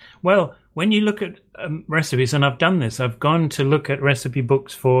 Well, when you look at recipes, and I've done this, I've gone to look at recipe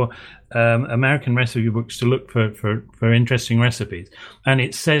books for American recipe books to look for interesting recipes, and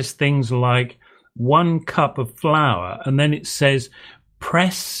it says things like 1 cup of flour, and then it says a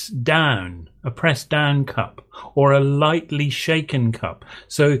pressed down cup, or a lightly shaken cup.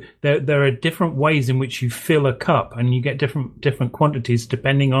 So there are different ways in which you fill a cup, and you get different quantities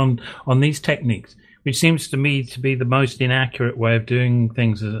depending on these techniques, which seems to me to be the most inaccurate way of doing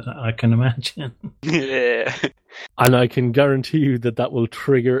things I can imagine. Yeah. And I can guarantee you that will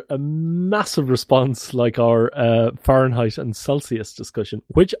trigger a massive response like our Fahrenheit and Celsius discussion,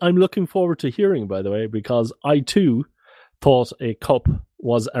 which I'm looking forward to hearing, by the way, because I too thought a cup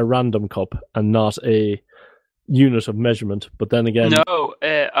was a random cup and not a unit of measurement. But then again... No,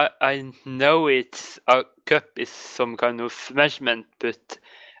 I know it's a cup is some kind of measurement, but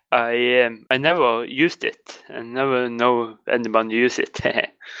I never used it. I never know anyone use it.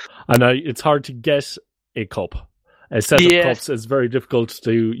 And it's hard to get a cup. A set of cups is very difficult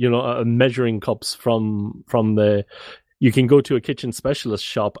to, measuring cups from the... You can go to a kitchen specialist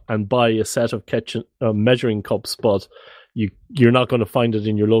shop and buy a set of kitchen measuring cups, but you're not going to find it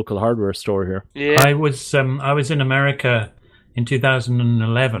in your local hardware store here. Yeah. I was in America in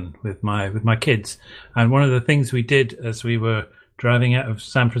 2011 with my kids, and one of the things we did as we were driving out of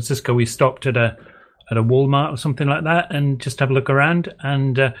San Francisco, we stopped at a Walmart or something like that and just have a look around,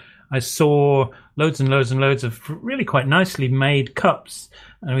 and I saw loads and loads and loads of really quite nicely made cups,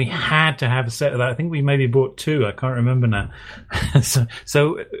 and we had to have a set of that. I think we maybe bought 2. I can't remember now.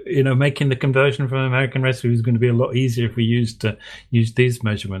 so making the conversion from American recipe was going to be a lot easier if we used these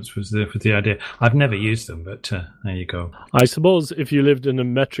measurements. Was the idea? I've never used them, but there you go. I suppose if you lived in a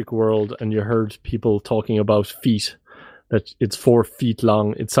metric world and you heard people talking about feet, that it's 4 feet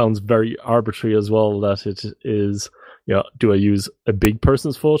long, it sounds very arbitrary as well. That it is. Yeah, do I use a big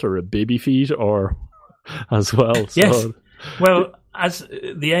person's foot or a baby feet or as well? Yes. Well, as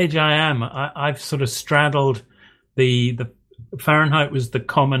the age I am, I've sort of straddled the Fahrenheit was the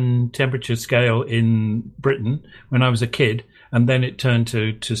common temperature scale in Britain when I was a kid, and then it turned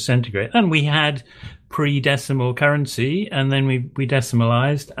to centigrade. And we had pre-decimal currency, and then we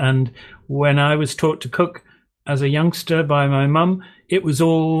decimalized. And when I was taught to cook as a youngster by my mum, it was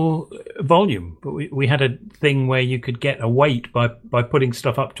all volume, but we had a thing where you could get a weight by putting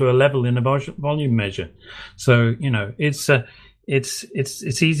stuff up to a level in a volume measure. So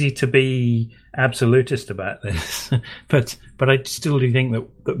it's easy to be absolutist about this, but I still do think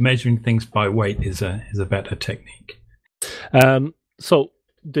that measuring things by weight is a better technique. So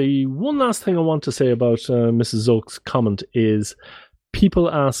the one last thing I want to say about Mrs. Oak's comment is,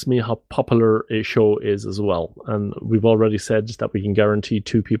 people ask me how popular a show is as well. And we've already said that we can guarantee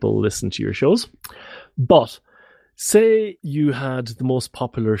 2 people listen to your shows. But say you had the most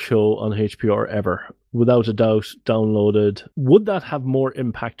popular show on HPR ever, without a doubt, downloaded. Would that have more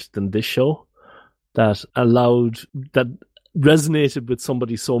impact than this show that resonated with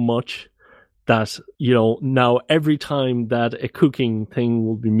somebody so much that, now every time that a cooking thing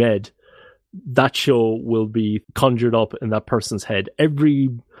will be made, that show will be conjured up in that person's head. Every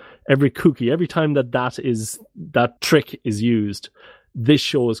cookie, every time that trick is used, this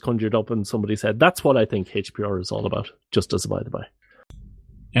show is conjured up in somebody's head. That's what I think HPR is all about, just as a by the by.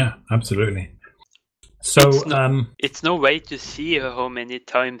 Yeah, absolutely. So it's no way to see how many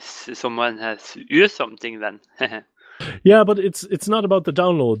times someone has used something then. Yeah, but it's not about the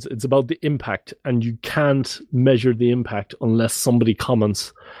downloads, it's about the impact, and you can't measure the impact unless somebody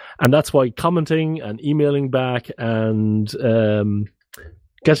comments. And that's why commenting and emailing back and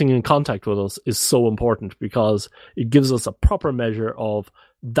getting in contact with us is so important, because it gives us a proper measure of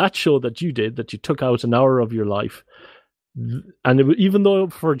that show that you did, that you took out an hour of your life. And even though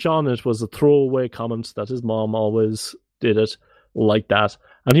for John it was a throwaway comment that his mom always did it like that,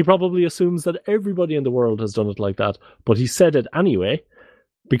 and he probably assumes that everybody in the world has done it like that, but he said it anyway.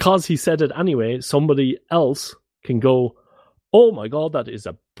 Because he said it anyway, somebody else can go, oh my God, that is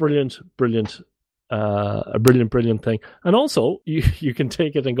a brilliant thing. And also, you can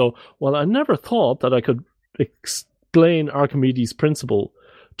take it and go, well, I never thought that I could explain Archimedes' principle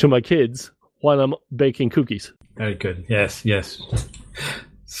to my kids while I'm baking cookies. Very good. Yes.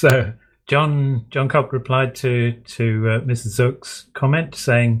 So John Cobb replied to Mrs. Zook's comment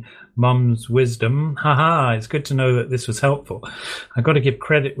saying, "Mum's wisdom. Haha, it's good to know that this was helpful. I got to give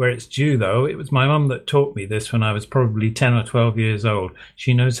credit where it's due, though. It was my mum that taught me this when I was probably 10 or 12 years old.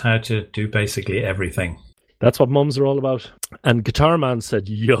 She knows how to do basically everything." That's what mums are all about. And Guitar Man said,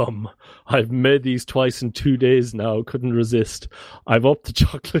 "Yum. I've made these twice in 2 days now. Couldn't resist. I've upped the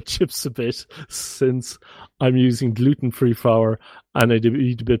chocolate chips a bit since I'm using gluten-free flour, and I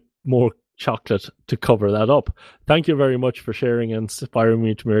eat a bit more chocolate to cover that up. Thank you very much for sharing and inspiring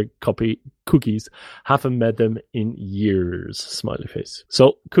me to make cookies. Haven't made them in years." Smiley face.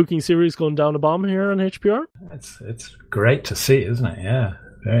 So, cooking series going down a bomb here on HPR? It's great to see, isn't it? Yeah,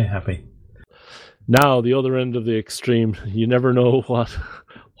 very happy. Now, the other end of the extreme, you never know what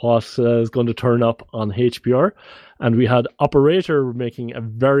is going to turn up on HPR. And we had Operator making a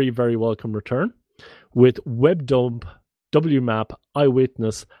very, very welcome return with WebDump, WMAP,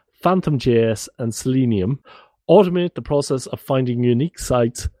 Eyewitness, PhantomJS, and Selenium. Automate the process of finding unique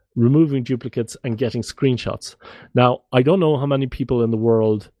sites, removing duplicates, and getting screenshots. Now, I don't know how many people in the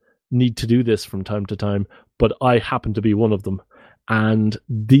world need to do this from time to time, but I happen to be one of them. And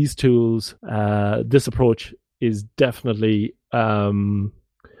these tools, this approach is definitely a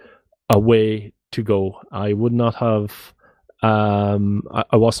way to go. I would not have, I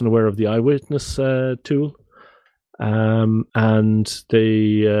wasn't aware of the Eyewitness tool, and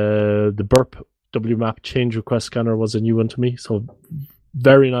the Burp WMAP change request scanner was a new one to me. So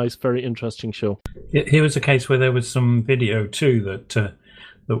very nice, very interesting show. Here was a case where there was some video too that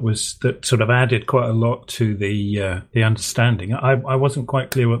sort of added quite a lot to the understanding. I wasn't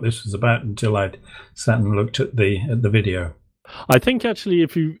quite clear what this was about until I'd sat and looked at the video. I think actually,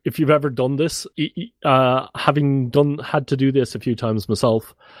 if you've ever done this, having had to do this a few times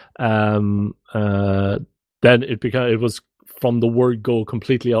myself, then it was from the word go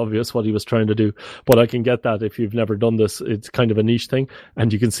completely obvious what he was trying to do. But I can get that if you've never done this, it's kind of a niche thing,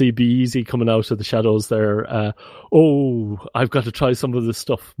 and you can see Be Easy coming out of the shadows there. I've got to try some of this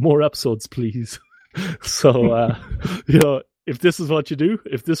stuff. More episodes, please. So if this is what you do,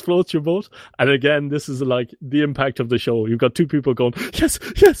 if this floats your boat, and again, this is like the impact of the show. You've got two people going, yes,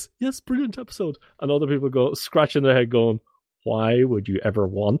 brilliant episode, and other people go scratching their head going, why would you ever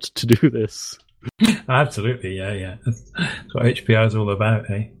want to do this? Absolutely, yeah. That's what HPR is all about,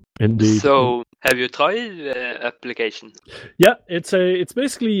 eh? Indeed. So, have you tried the application? Yeah, it's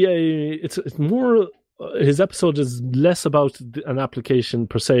basically it's more. His episode is less about an application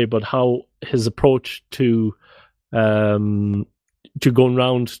per se, but how his approach to going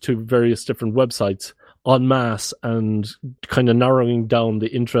round to various different websites en masse and kind of narrowing down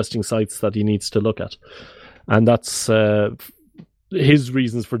the interesting sites that he needs to look at, and that's. His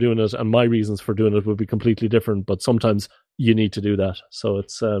reasons for doing it and my reasons for doing it would be completely different, but sometimes you need to do that. So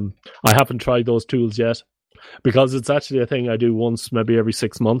it's I haven't tried those tools yet because it's actually a thing I do once, maybe every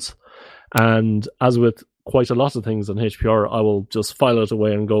 6 months. And as with quite a lot of things on HPR, I will just file it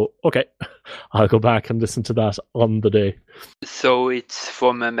away and go, okay, I'll go back and listen to that on the day. So it's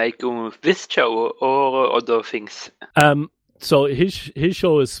from making this show or other things? So his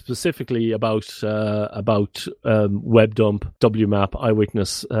show is specifically about WebDump, WMAP,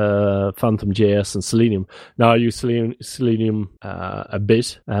 Eyewitness, PhantomJS, and Selenium. Now I use Selenium a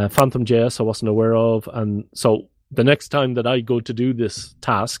bit. PhantomJS I wasn't aware of, and so the next time that I go to do this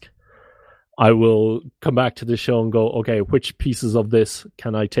task, I will come back to the show and go, okay, which pieces of this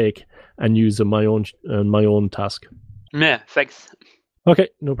can I take and use in my own task? Yeah, thanks. Okay,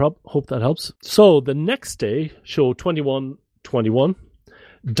 no problem. Hope that helps. So the next day, show 2121,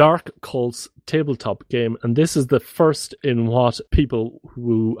 Dark Cult's tabletop game, and this is the first in what people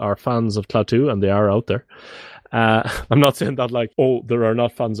who are fans of Klaatu, and they are out there. I'm not saying that like, oh, there are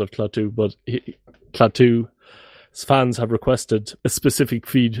not fans of Klaatu, but Klaatu's fans have requested a specific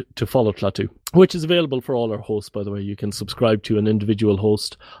feed to follow Klaatu, which is available for all our hosts, by the way. You can subscribe to an individual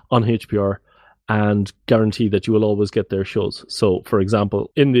host on HPR and guarantee that you will always get their shows. So, for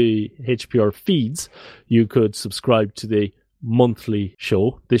example, in the HPR feeds, you could subscribe to the monthly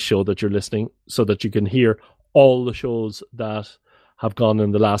show, this show that you're listening, so that you can hear all the shows that have gone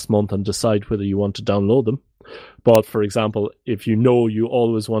in the last month and decide whether you want to download them. But, for example, if you know you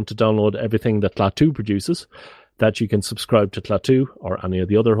always want to download everything that Klaatu produces, that you can subscribe to Klaatu or any of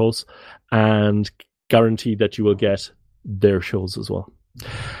the other hosts and guarantee that you will get their shows as well.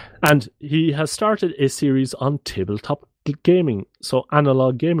 And he has started a series on tabletop gaming, so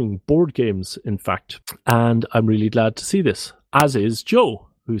analog gaming, board games, in fact. And I'm really glad to see this, as is Joe,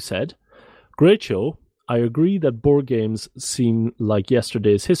 who said, "Great show. I agree that board games seem like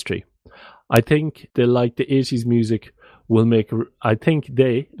yesterday's history. I think they, like 80s music, will make a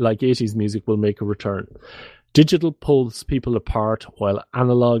return. Digital pulls people apart while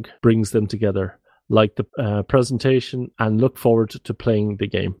analog brings them together. Like the presentation, and look forward to playing the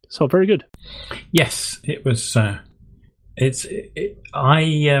game." So very good. Yes, it was. I'm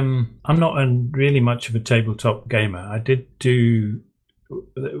not really much of a tabletop gamer. I did do.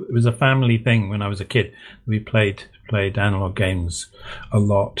 It was a family thing when I was a kid. We played analog games a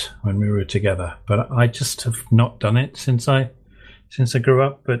lot when we were together, but I just have not done it since I grew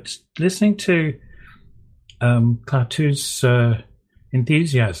up. But listening to Klaatu's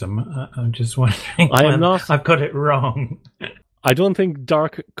enthusiasm, I'm just wondering. I've got it wrong. I don't think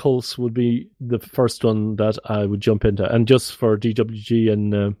Dark Cults would be the first one that I would jump into. And just for DWG and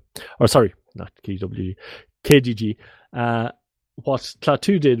not KWG, KDG, what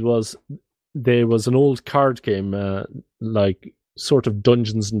Klaatu did was there was an old card game, like sort of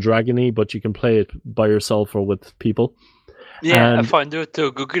Dungeons and Dragony, but you can play it by yourself or with people. Yeah, I found out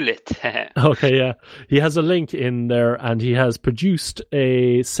to Google it. Okay, yeah. He has a link in there, and he has produced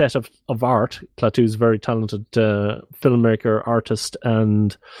a set of art. Klaatu's very talented filmmaker, artist,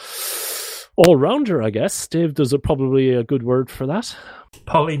 and all-rounder, I guess. Dave, there's probably a good word for that.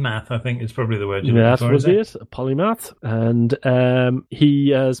 Polymath, I think, is probably the word you're looking for. That would be it, a polymath. And he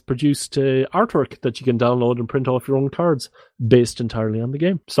has produced artwork that you can download and print off your own cards, based entirely on the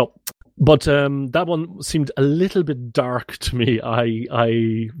game. But that one seemed a little bit dark to me.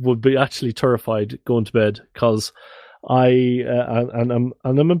 I would be actually terrified going to bed because I'm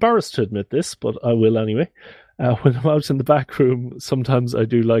embarrassed to admit this, but I will anyway. When I'm out in the back room, sometimes I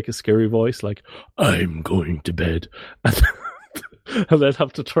do like a scary voice, like "I'm going to bed," and then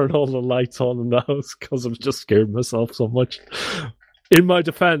have to turn all the lights on in the house because I'm just scared myself so much. In my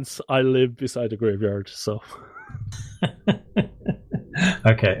defense, I live beside a graveyard, so.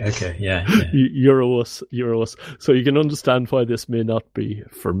 Okay, yeah. You're a wuss. So you can understand why this may not be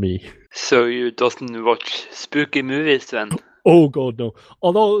for me. So you doesn't watch spooky movies then? Oh God, no.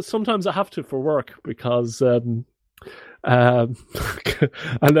 Although sometimes I have to for work because and then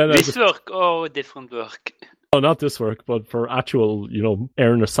this work or different work? Oh, not this work, but for actual,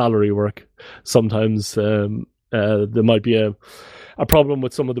 earn a salary work. Sometimes there might be a problem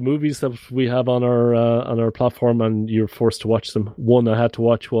with some of the movies that we have on our platform, and you're forced to watch them. One I had to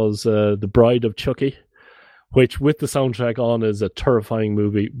watch was The Bride of Chucky, which with the soundtrack on is a terrifying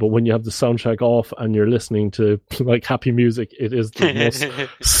movie, but when you have the soundtrack off and you're listening to like happy music, it is the most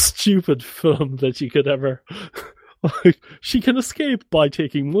stupid film that you could ever. She can escape by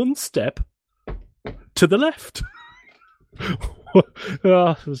taking one step to the left. It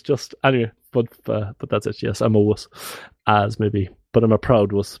was just anyway, but that's it. Yes, I'm a wuss, as maybe, but I'm a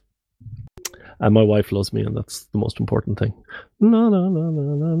proud wuss, and my wife loves me, and that's the most important thing.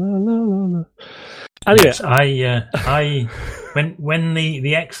 No. Anyway, yes, I when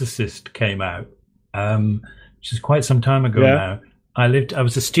the Exorcist came out, which is quite some time ago now. I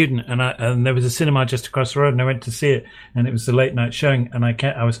was a student, and there was a cinema just across the road, and I went to see it, and it was a late night showing, and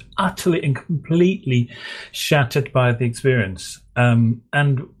I was utterly and completely shattered by the experience. And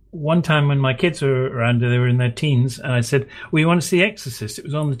one time when my kids were around, they were in their teens, and I said, "Well, you want to see Exorcist?" It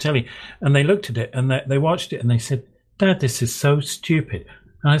was on the telly, and they looked at it, and they watched it, and they said, "Dad, this is so stupid."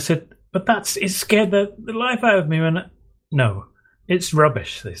 And I said, "But it scared the life out of me." And no, it's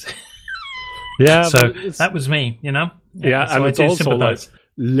rubbish. They said. Yeah, so that was me, Yeah, so and it's also sympathize. like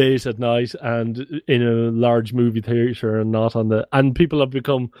late at night and in a large movie theater and not on the. And people have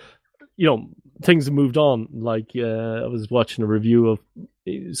become, things have moved on. Like I was watching a review of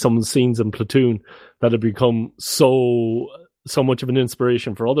some scenes in Platoon that have become so much of an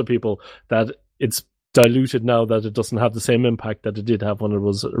inspiration for other people that it's diluted now, that it doesn't have the same impact that it did have when it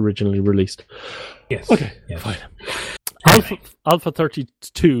was originally released. Yes. Okay, yes. fine. Alpha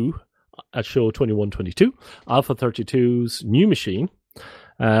 32 at show 2122. Alpha 32's new machine,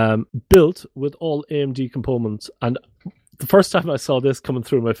 built with all AMD components. And the first time I saw this coming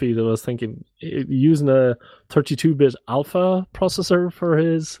through my feed, I was thinking, using a 32-bit Alpha processor for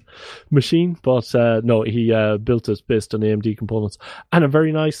his machine. But no, he built it based on AMD components. And a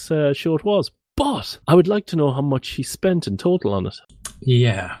very nice show it was. But I would like to know how much he spent in total on it.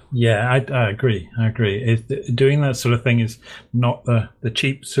 Yeah, I agree. Doing that sort of thing is not the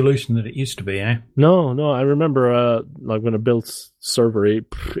cheap solution that it used to be, eh? No. I remember like when I built Server 8,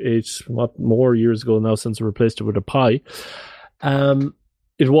 more years ago now since I replaced it with a Pi.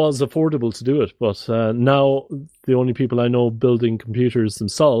 It was affordable to do it, but now the only people I know building computers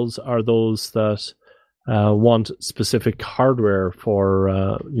themselves are those that want specific hardware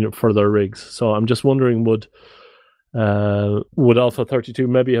for for their rigs. So I'm just wondering, would Alpha 32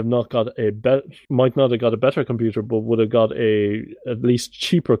 maybe have not got might not have got a better computer, but would have got at least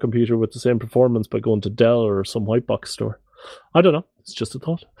cheaper computer with the same performance by going to Dell or some white box store? I don't know. It's just a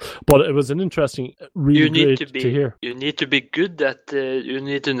thought. But it was an interesting, really great to hear. You need to be good at. You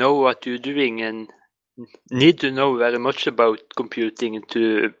need to know what you're doing and need to know very much about computing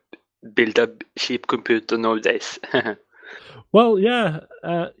to build a cheap computer nowadays. Well, yeah,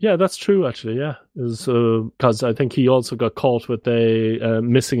 that's true. Actually, yeah, because I think he also got caught with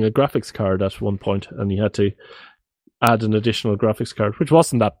missing a graphics card at one point, and he had to add an additional graphics card, which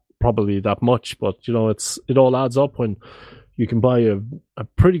wasn't probably that much, but it all adds up when you can buy a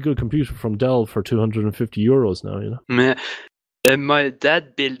pretty good computer from Dell for €250 now. My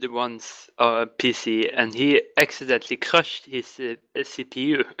dad built once a PC, and he accidentally crushed his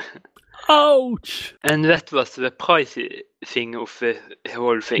CPU. Ouch! And that was the pricey thing of the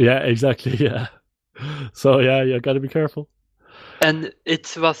whole thing. Yeah, exactly. Yeah. So yeah, you got to be careful. And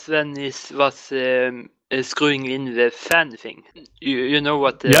it was when it was screwing in the fan thing. You know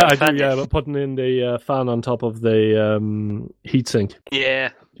what the fan is? But putting in the fan on top of the heatsink.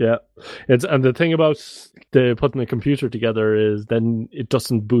 Yeah. Yeah, and the thing about putting a computer together is then it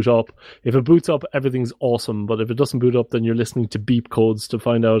doesn't boot up. If it boots up, everything's awesome. But if it doesn't boot up, then you're listening to beep codes to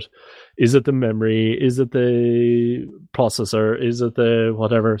find out, is it the memory? Is it the processor? Is it the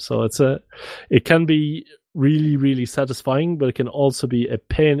whatever? So it can be really, really satisfying, but it can also be a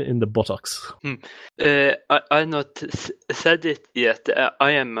pain in the buttocks. I not said it yet.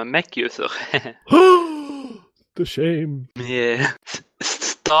 I am a Mac user. The shame. Yeah.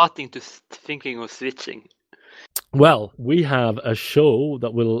 Starting to thinking of switching. Well, we have a show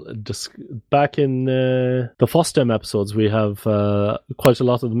that will back in the FOSDEM episodes. We have quite a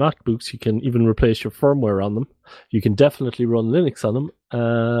lot of the MacBooks. You can even replace your firmware on them. You can definitely run Linux on them,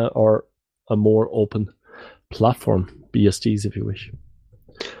 or a more open platform, BSDs if you wish.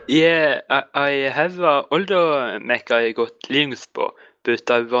 Yeah, I have an older Mac I got Linux for,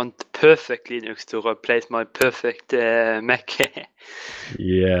 but I want perfect Linux to replace my perfect Mac.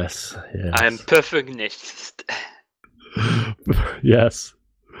 Yes. I am perfectionist. Yes.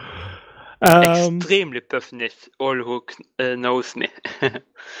 Extremely perfectionist, all who knows me.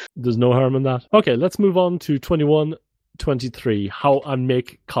 There's no harm in that. Okay, let's move on to 2123, how I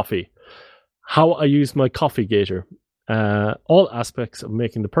make coffee. How I use my coffee gator. All aspects of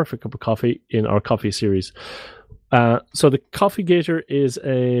making the perfect cup of coffee in our coffee series. So the Coffee Gator is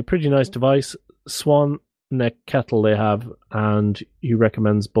a pretty nice device, swan neck kettle they have, and he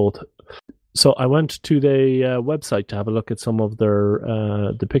recommends both. So I went to the website to have a look at some of their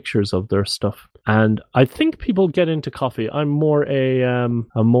the pictures of their stuff, and I think people get into coffee. I'm more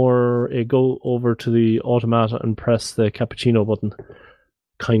a go over to the automat and press the cappuccino button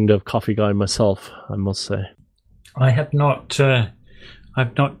kind of coffee guy myself, I must say. I have not.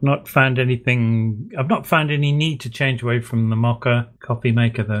 I've not found anything. I've not found any need to change away from the Mocha coffee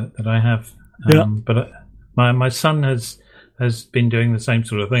maker that I have. But my son has been doing the same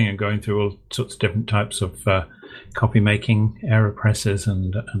sort of thing and going through all sorts of different types of coffee making AeroPresses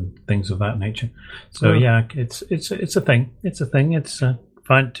and things of that nature. So yeah, it's a thing. It's a thing. It's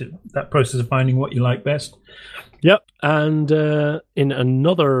that process of finding what you like best. Yep, and in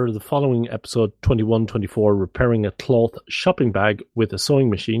the following episode, 2124, repairing a cloth shopping bag with a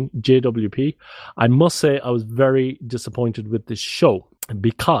sewing machine, JWP, I must say I was very disappointed with this show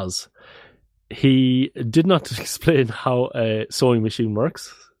because he did not explain how a sewing machine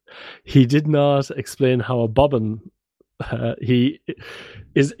works. He did not explain how a bobbin He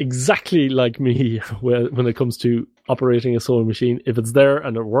is exactly like me when it comes to operating a sewing machine. If it's there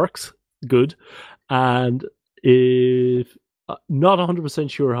and it works, good. And if not 100%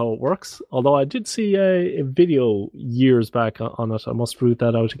 sure how it works, although I did see a video years back on it. I must root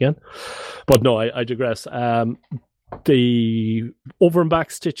that out again. But no, I digress. The over and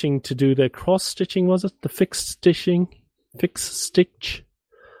back stitching to do the cross stitching, was it? The fixed stitch.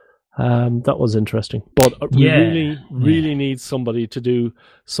 That was interesting. But really needs somebody to do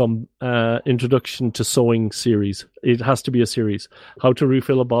some introduction to sewing series. It has to be a series. How to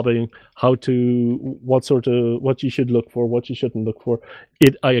refill a bobbin, what you should look for, what you shouldn't look for.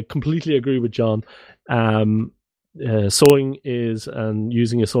 I completely agree with John. Sewing is, and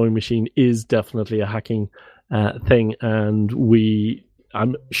using a sewing machine is definitely a hacking thing, and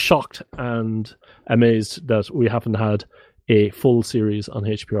I'm shocked and amazed that we haven't had a full series on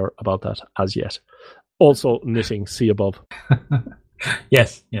HPR about that as yet. Also, knitting, see above.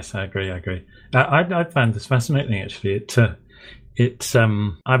 Yes, I agree. I found this fascinating, actually.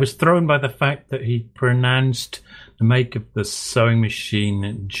 I was thrown by the fact that he pronounced the make of the sewing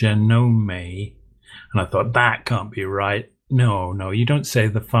machine Genome, and I thought, that can't be right. No, you don't say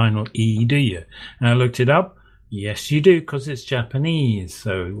the final E, do you? And I looked it up. Yes, you do, because it's Japanese.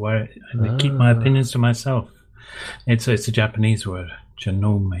 So I keep my opinions to myself. It's a Japanese word,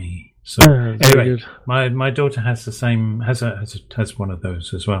 Genome. So anyway, my daughter has the same, has one of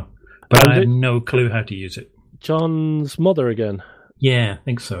those as well, but I have no clue how to use it. John's mother again. Yeah, I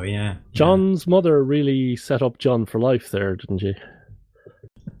think so. Yeah, John's mother really set up John for life there, didn't she?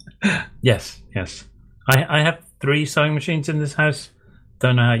 Yes. I have 3 sewing machines in this house.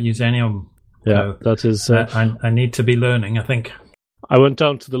 Don't know how to use any of them. Yeah, so that is. I need to be learning, I think. I went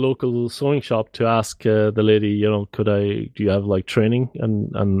down to the local sewing shop to ask the lady, do you have like training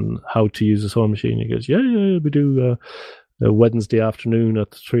and how to use a sewing machine? He goes, yeah, we do a Wednesday afternoon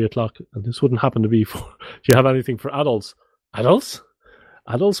at 3:00. And this wouldn't happen to be for. Do you have anything for adults? Adults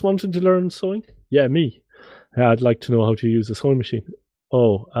wanting to learn sewing? Yeah, me. I'd like to know how to use a sewing machine.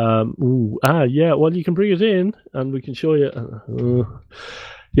 Oh, yeah. Well, you can bring it in and we can show you.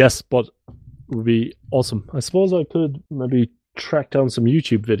 Yes, but it would be awesome. I suppose I could maybe track down some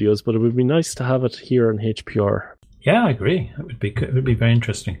YouTube videos, but it would be nice to have it here on HPR. Yeah, I agree. It would be good. It would be very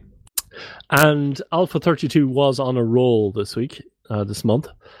interesting. And Alpha 32 was on a roll this month,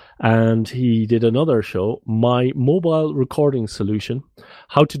 and he did another show, My Mobile Recording Solution,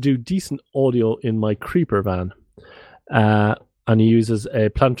 How to Do Decent Audio in My Creeper Van. And he uses a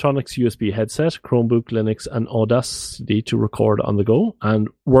Plantronics USB headset, Chromebook, Linux, and Audacity to record on the go, and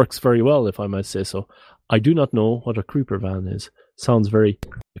works very well, if I might say so. I do not know what a creeper van is. Sounds very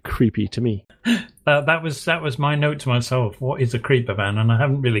creepy to me. That was my note to myself. What is a creeper van? And I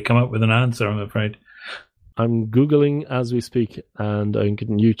haven't really come up with an answer, I'm afraid. I'm Googling as we speak, and I'm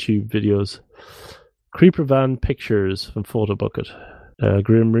getting YouTube videos. Creeper van pictures from Photo Bucket.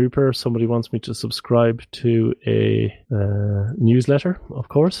 Grim Reaper, somebody wants me to subscribe to a newsletter, of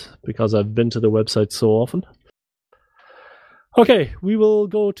course, because I've been to the website so often. Okay, we will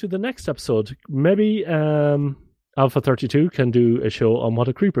go to the next episode. Maybe Alpha 32 can do a show on what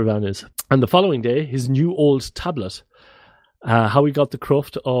a creeper van is. And the following day, his new old tablet, how he got the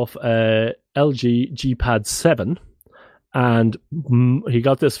cruft of LG G-Pad 7. And he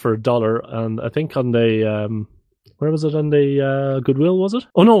got this for $1. And I think on the... where was it? On the Goodwill, was it?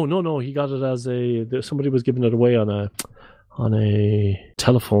 Oh, no. He got it as somebody was giving it away on a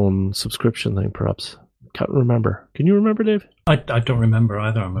telephone subscription thing, perhaps. Can't remember. Can you remember, Dave? I don't remember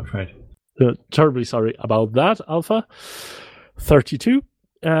either, I'm afraid. Terribly sorry about that, Alpha 32.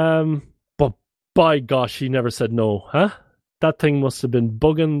 But by gosh, he never said no, huh? That thing must have been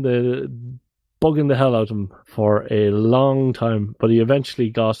bugging the hell out of him for a long time. But he eventually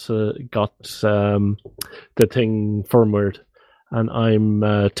got the thing firmwered. And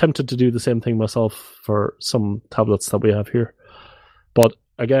I'm tempted to do the same thing myself for some tablets that we have here. But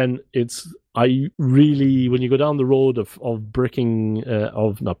again, when you go down the road of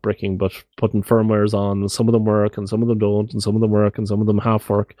not bricking, but putting firmwares on, some of them work and some of them don't, and some of them work and some of them half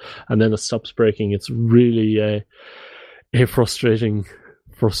work, and then it stops breaking. It's really a frustrating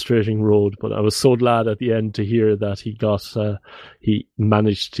road. But I was so glad at the end to hear that he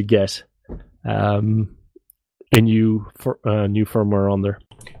managed to get a new firmware on there.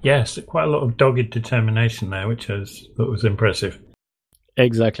 Yes, quite a lot of dogged determination there, which was impressive.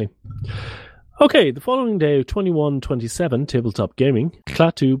 Exactly. Okay, the following day, 2127, Tabletop Gaming,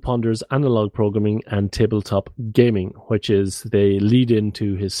 Klaatu ponders analog programming and tabletop gaming, which is the lead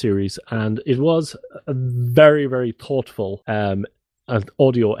into his series. And it was a very, very thoughtful an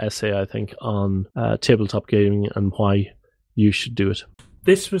audio essay, I think, on tabletop gaming and why you should do it.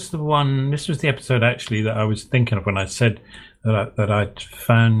 This was the episode actually that I was thinking of when I said that I'd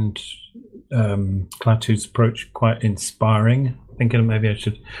found Klaatu's approach quite inspiring. Thinking maybe I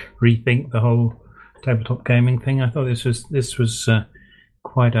should rethink the whole tabletop gaming thing. I thought this was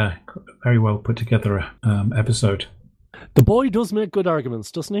quite a very well put together episode. The boy does make good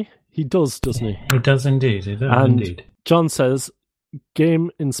arguments, doesn't he? He does, doesn't he? He does indeed. He does indeed. John says,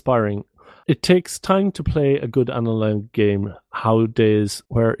 game inspiring. It takes time to play a good analog game nowadays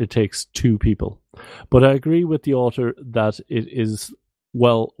where it takes two people. But I agree with the author that it is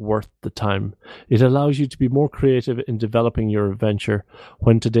well worth the time. It allows you to be more creative in developing your adventure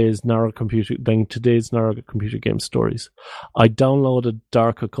than today's narrow computer game stories. I downloaded a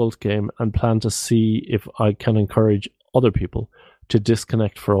dark occult game and plan to see if I can encourage other people to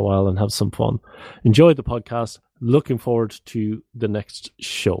disconnect for a while and have some fun. Enjoy the podcast. Looking forward to the next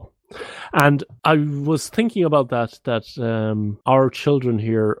show. And I was thinking about that our children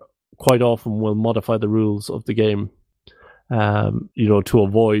here quite often will modify the rules of the game, to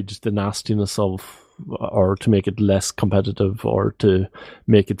avoid the nastiness of, or to make it less competitive, or to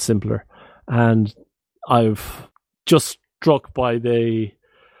make it simpler. And I've just struck by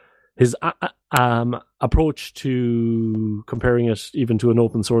his approach to comparing it even to an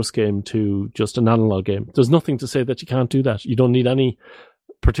open source game to just an analog game. There's nothing to say that you can't do that. You don't need any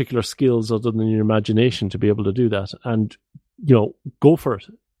particular skills other than your imagination to be able to do that. And, go for it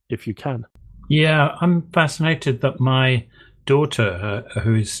if you can. Yeah, I'm fascinated that my daughter,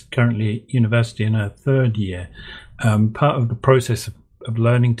 who is currently at university in her third year, part of the process of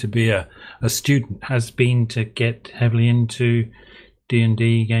learning to be a student has been to get heavily into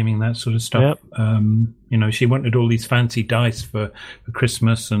D&D, gaming, that sort of stuff. Yep. She wanted all these fancy dice for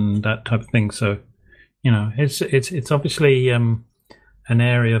Christmas and that type of thing. So, it's obviously an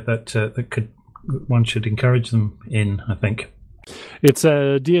area that one should encourage them in, I think. It's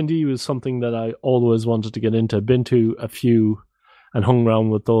D&D was something that I always wanted to get into. Been to a few and hung around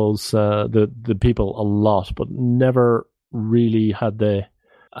with those the people a lot, but never really had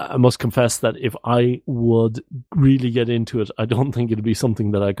I must confess that if I would really get into it, I don't think it'd be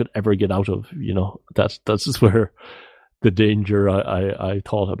something that I could ever get out of. That's just where the danger I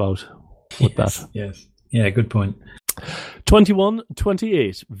thought about with that. Yes. Yeah, good point.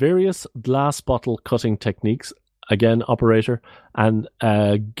 2128, various glass bottle cutting techniques. Again, operator. And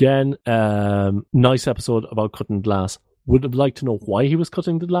again, nice episode about cutting glass. Would have liked to know why he was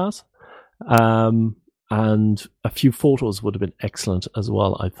cutting the glass. And a few photos would have been excellent as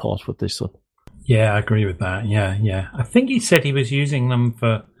well, I thought, with this one. Yeah, I agree with that. Yeah. I think he said he was using them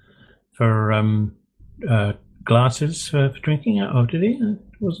for glasses for drinking out of, did he?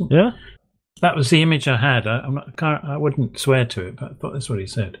 Wasn't? Yeah. That was the image I had. I wouldn't swear to it, but I thought that's what he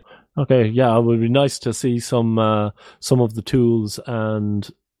said. Okay, yeah, it would be nice to see some of the tools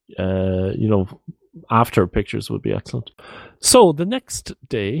and after pictures would be excellent. So the next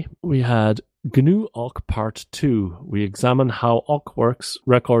day we had GNU Awk Part 2. We examine how Awk works,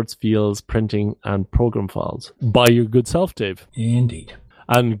 records, fields, printing, and program files. By your good self, Dave. Indeed.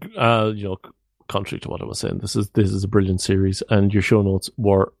 And contrary to what I was saying, this is a brilliant series, and your show notes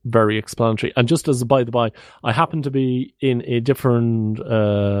were very explanatory. And just as a by the by, I happen to be in a different.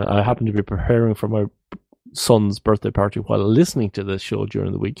 I happen to be preparing for my son's birthday party while listening to this show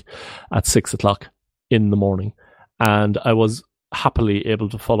during the week at 6:00 in the morning, and I was happily able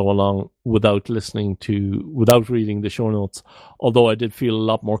to follow along without reading the show notes. Although I did feel a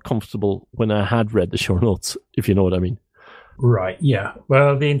lot more comfortable when I had read the show notes, if you know what I mean. Right, yeah.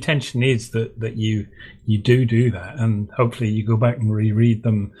 Well, the intention is that you do that, and hopefully you go back and reread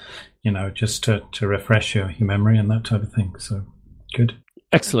them, just to refresh your memory and that type of thing. So, good.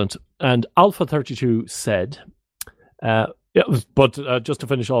 Excellent. And Alpha32 said, just to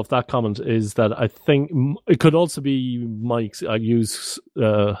finish off that comment, is that I think it could also be Mike's. I use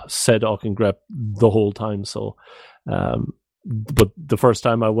said Awk and grep the whole time. So, but the first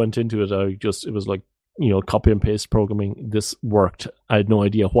time I went into it, it was like, copy and paste programming. This worked. I had no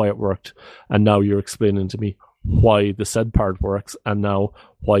idea why it worked. And now you're explaining to me why the said part works and now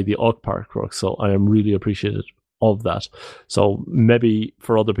why the Awk part works. So I am really appreciative of that. So maybe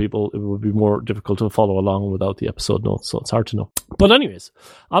for other people, it would be more difficult to follow along without the episode notes. So it's hard to know. But anyways,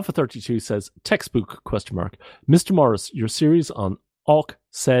 Alpha32 says, textbook ? Mr. Morris, your series on Awk,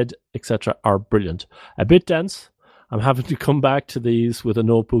 said, etc. are brilliant. A bit dense. I'm having to come back to these with a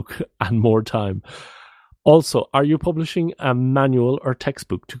notebook and more time. Also, are you publishing a manual or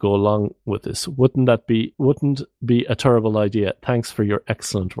textbook to go along with this? Wouldn't be a terrible idea? Thanks for your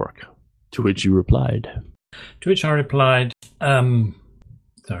excellent work. To which you replied, To which I replied,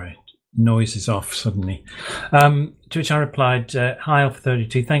 sorry, noise is off suddenly. To which I replied, hi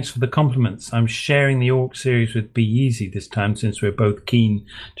Alpha32, thanks for the compliments. I'm sharing the Orc series with Be Easy this time since we're both keen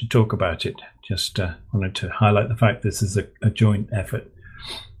to talk about it. Just wanted to highlight the fact this is a joint effort.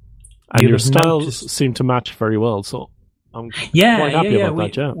 And your styles seem to match very well, so I'm quite happy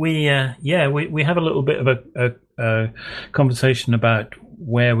about that. We have a little bit of a conversation about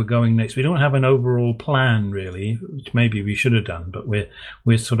where we're going next. We don't have an overall plan really, which maybe we should have done, but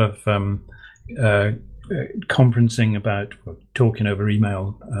we're sort of conferencing about, talking over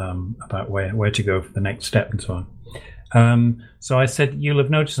email about where to go for the next step and so on. So I said, you'll have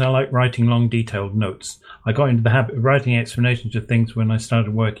noticed I like writing long, detailed notes. I got into the habit of writing explanations of things when I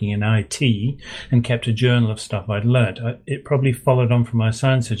started working in IT and kept a journal of stuff I'd learnt. It probably followed on from my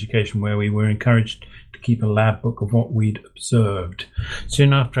science education, where we were encouraged to keep a lab book of what we'd observed.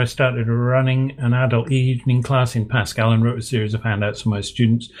 Soon after I started running an adult evening class in Pascal and wrote a series of handouts for my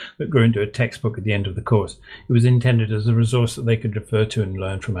students that grew into a textbook at the end of the course. It was intended as a resource that they could refer to and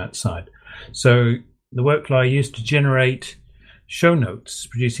learn from outside. So the workflow I used to generate show notes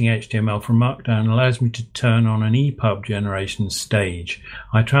producing HTML from Markdown allows me to turn on an EPUB generation stage.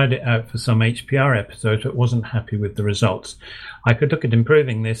 I tried it out for some HPR episodes but wasn't happy with the results. I could look at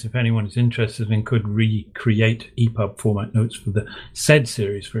improving this if anyone is interested and could recreate EPUB format notes for the SED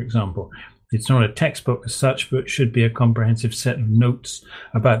series, for example. It's not a textbook as such, but should be a comprehensive set of notes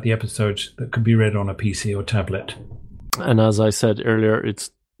about the episodes that could be read on a PC or tablet. And as I said earlier,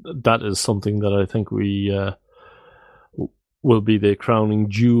 that is something that I think we will be the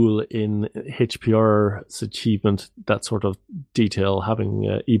crowning jewel in HPR's achievement, that sort of detail,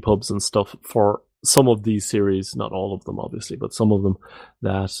 having EPUBs and stuff for some of these series, not all of them obviously, but some of them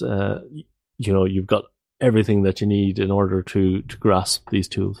that, you've got everything that you need in order to grasp these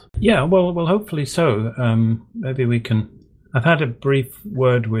tools. Yeah, well, hopefully so. Maybe we can. I've had a brief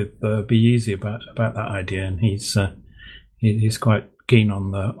word with Be Easy about that idea, and he's quite keen on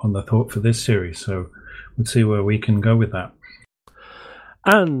the thought for this series. So we'll see where we can go with that.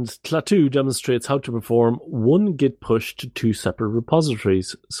 And Klaatu demonstrates how to perform one Git push to two separate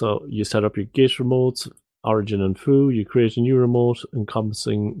repositories. So you set up your Git remotes, origin and foo, you create a new remote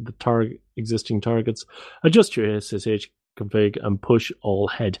encompassing the existing targets, adjust your SSH config, and push all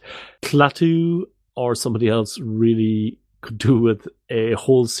head. Klaatu or somebody else really could do with a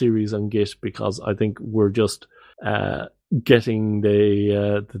whole series on Git, because I think we're just getting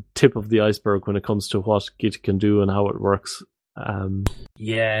the tip of the iceberg when it comes to what Git can do and how it works.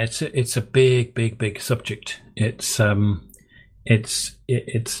 Yeah, it's a big subject. It's yeah,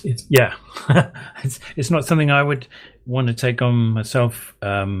 it's not something I would want to take on myself,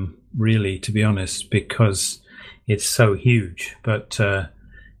 really, to be honest, because it's so huge. But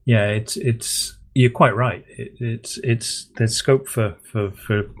yeah, it's you're quite right. There's scope for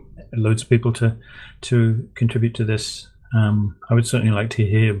loads of people to contribute to this. I would certainly like to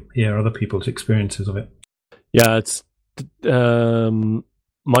hear other people's experiences of it. Yeah, it's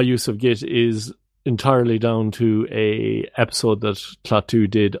my use of Git is entirely down to a episode that Klaatu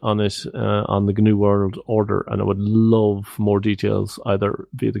did on it on the GNU World Order, and I would love more details either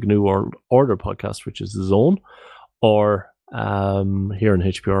via the GNU World Order podcast, which is his own, or here in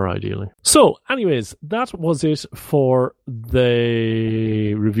HPR ideally. So anyways, that was it for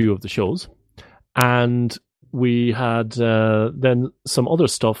the review of the shows, and we had then some other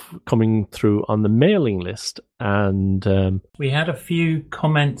stuff coming through on the mailing list, and we had a few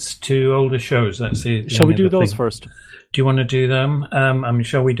comments to older shows. That's the shall we do those first? Do you want to do them?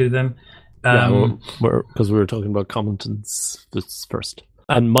 Shall we do them? Because we were talking about comments first.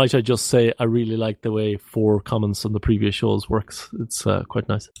 And might I just say, I really like the way 4 comments on the previous shows works. It's quite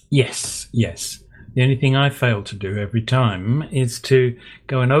nice. Yes. The only thing I fail to do every time is to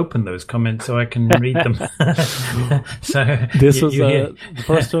go and open those comments so I can read them. So this was the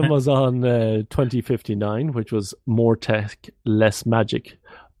first one was on 2059, which was More Tech, Less Magic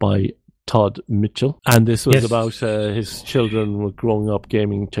by Todd Mitchell, and this was about his children were growing up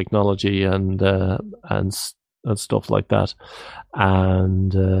gaming technology and stuff like that.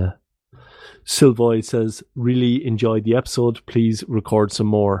 And Silvoy says, really enjoyed the episode. Please record some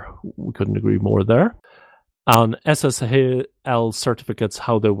more. We couldn't agree more there. On SSL certificates,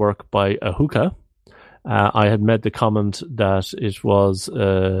 how they work by Ahuka, I had made the comment that it was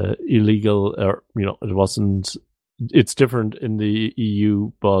illegal, or it wasn't. It's different in the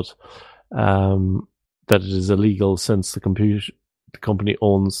EU, but that it is illegal since the company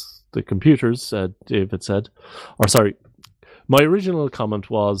owns the computers. David said, or sorry. My original comment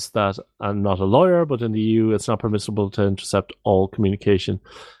was that I'm not a lawyer, but in the EU, it's not permissible to intercept all communication.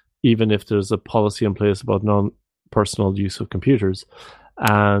 even if there's a policy in place about non-personal use of computers.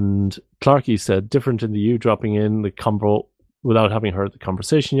 And Clarkey said, different in the EU, dropping in the convo without having heard the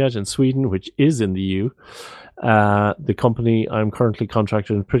conversation yet. In Sweden, which is in the EU, the company I'm currently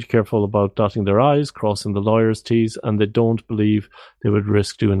contracted is pretty careful about dotting their I's, crossing the lawyers' T's, and they don't believe they would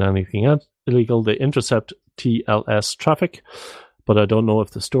risk doing anything illegal. They intercept TLS traffic, but I don't know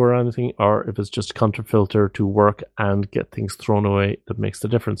if they store anything or if it's just a counterfilter to work and get things thrown away that makes the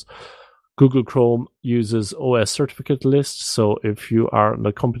difference. Google Chrome uses OS certificate lists, so if you are on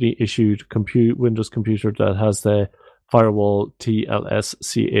a company-issued Windows computer that has the firewall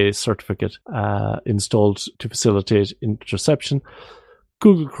TLS-CA certificate installed to facilitate interception,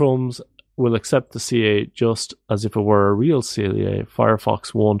 Google Chrome's will accept the CA just as if it were a real CA.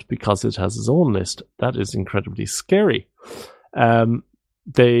 Firefox won't because it has its own list. That is incredibly scary.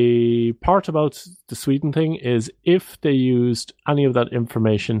 The part about the Sweden thing is if they used any of that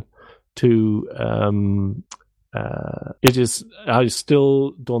information to I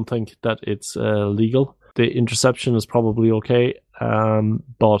still don't think that it's legal. The interception is probably okay,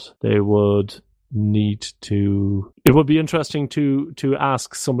 but they would need to. It would be interesting to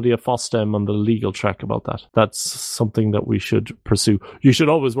ask somebody at FOSDEM on the legal track about that. That's something that we should pursue. You should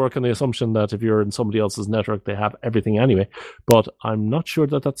always work on the assumption that if you're in somebody else's network, they have everything anyway. But I'm not sure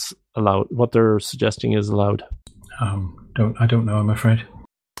that that's allowed. What they're suggesting is allowed. I don't know, I'm afraid.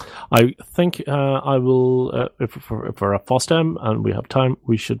 I think I will, if we're at FOSDEM and we have time,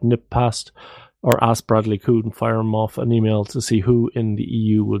 we should nip past or ask Bradley Coode and fire him off an email to see who in the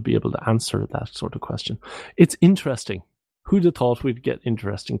EU will be able to answer that sort of question. It's interesting. Who'd have thought we'd get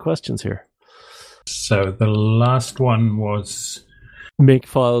interesting questions here? So the last one was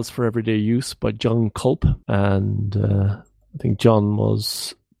Makefiles for Everyday Use by John Culp. And I think John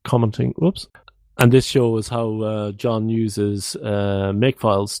was commenting. Whoops. And this shows how John uses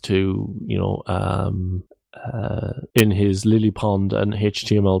Makefiles to, in his Lilypond and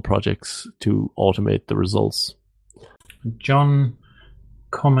HTML projects to automate the results. John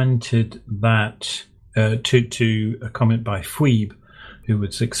commented that to a comment by Phoebe, who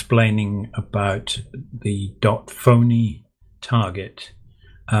was explaining about the .phony target.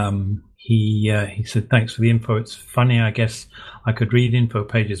 He said, thanks for the info. It's funny, I guess I could read info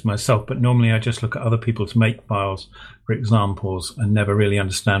pages myself, but normally I just look at other people's Makefiles for examples and never really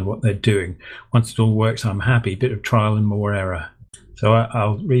understand what they're doing. Once it all works, I'm happy. Bit of trial and more error. So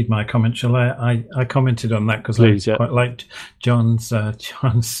I'll read my comment. Shall I? I commented on that because I quite liked John's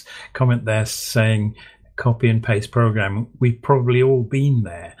comment there saying, copy and paste program. We've probably all been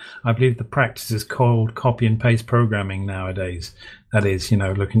there. I believe the practice is called copy and paste programming nowadays. That is,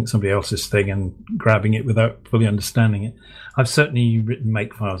 looking at somebody else's thing and grabbing it without fully understanding it. I've certainly written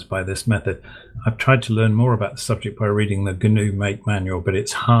Makefiles by this method. I've tried to learn more about the subject by reading the GNU Make manual, but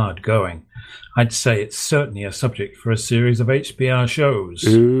it's hard going. I'd say it's certainly a subject for a series of HPR shows.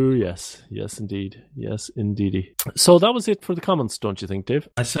 Ooh, yes. Yes, indeed. Yes, indeedy. So that was it for the comments, don't you think, Dave?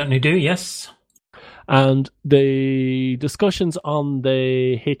 I certainly do, yes. And the discussions on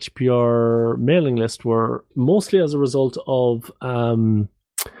the HPR mailing list were mostly as a result of some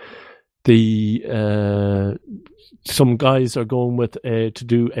guys are going with to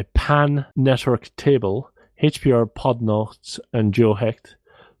do a pan network table. HPR, Podnot, and GeoHecht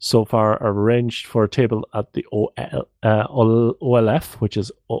so far are arranged for a table at the OLF, which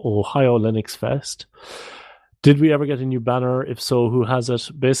is Ohio Linux Fest. Did we ever get a new banner? If so, who has it?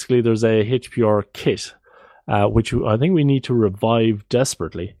 Basically, there's a HPR kit, which I think we need to revive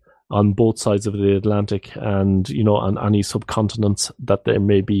desperately on both sides of the Atlantic and, on any subcontinents that there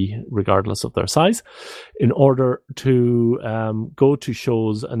may be, regardless of their size, in order to go to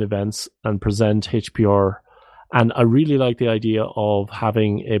shows and events and present HPR. And I really like the idea of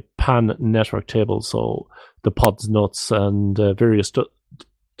having a pan network table, so the pods, nuts, and various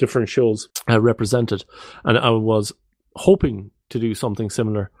different shows represented. And I was hoping to do something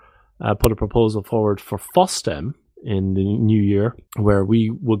similar, put a proposal forward for FOSDEM in the new year, where we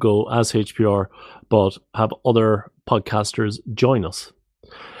will go as HPR, but have other podcasters join us.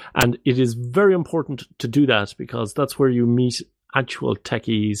 And it is very important to do that because that's where you meet actual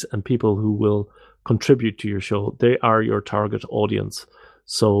techies and people who will contribute to your show. They are your target audience.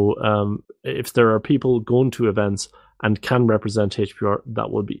 So if there are people going to events and can represent HPR,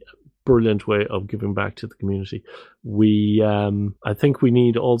 that would be a brilliant way of giving back to the community. I think we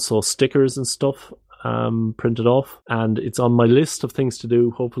need also stickers and stuff printed off, and it's on my list of things to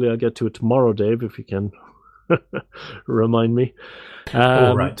do. Hopefully I'll get to it tomorrow, Dave, if you can remind me. Put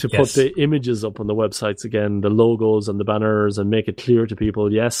the images up on the websites again, the logos and the banners, and make it clear to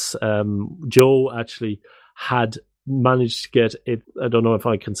people. Yes, Joe actually had managed to get it. I don't know if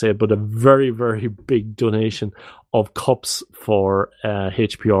I can say it, but a very, very big donation of cups for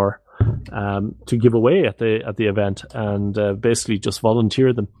HPR to give away at the event, and basically just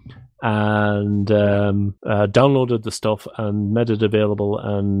volunteered them and downloaded the stuff and made it available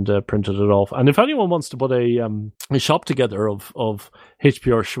and printed it off. And if anyone wants to put a shop together of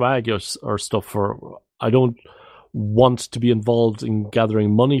HPR swag or stuff for, I don't want to be involved in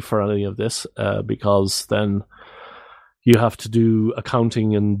gathering money for any of this because then you have to do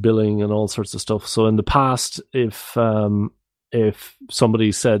accounting and billing and all sorts of stuff. So in the past, if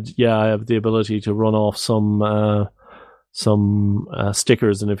somebody said, yeah, I have the ability to run off some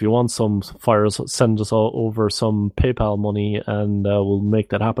stickers, and if you want some, send us all over some PayPal money and we'll make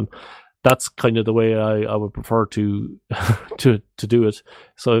that happen. That's kind of the way I would prefer to do it.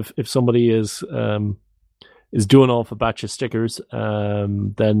 So if somebody is doing off a batch of stickers,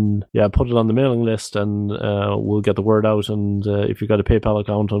 then put it on the mailing list and we'll get the word out. And if you've got a PayPal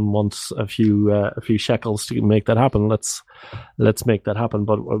account and wants a few shekels to make that happen, let's make that happen.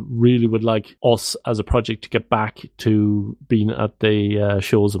 But I really would like us as a project to get back to being at the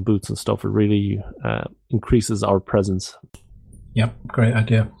shows and booths and stuff. It really increases our presence. Yep, great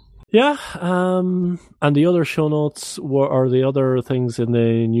idea. Yeah, and the other show notes or the other things in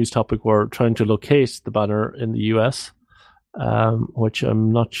the news topic were trying to locate the banner in the US, which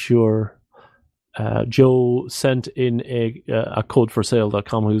I'm not sure. Joe sent in a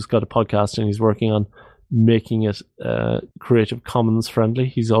codeforsale.com, who's got a podcast and he's working on making it Creative Commons friendly.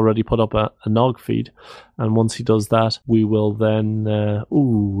 He's already put up a nog feed, and once he does that, we will then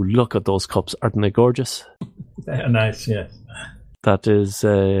look at those cups. Aren't they gorgeous? They're nice, yes. That is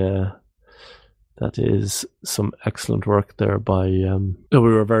some excellent work there by. We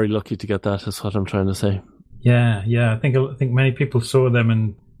were very lucky to get that. Is what I'm trying to say. Yeah. I think many people saw them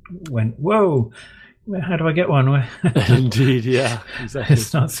and went, "Whoa, how do I get one?" Indeed, yeah, exactly.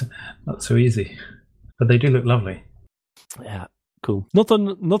 It's not so easy, but they do look lovely. Yeah, cool.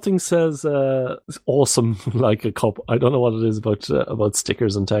 Nothing says awesome like a cup. I don't know what it is about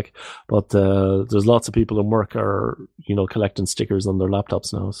stickers and tech, but there's lots of people in work are collecting stickers on their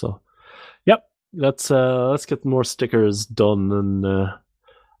laptops now. So, yep, let's get more stickers done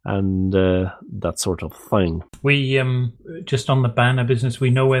and that sort of thing. We just on the banner business,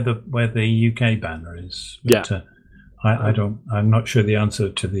 we know where the UK banner is. But, yeah, I'm not sure the answer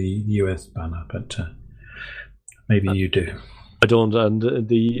to the US banner, but maybe you do. I don't, and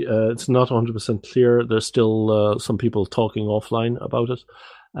it's not 100% clear. There's still some people talking offline about it,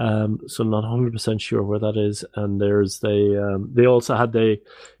 so not 100% sure where that is. And they also had a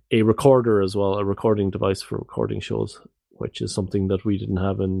recorder as well, a recording device for recording shows, which is something that we didn't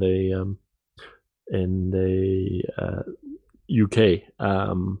have in the UK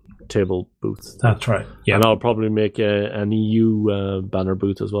table booth. That's right. Yeah, and I'll probably make an EU banner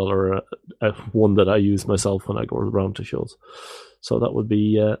booth as well, or one that I use myself when I go around to shows. So that would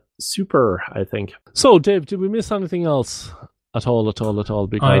be super, I think. So, Dave, did we miss anything else at all?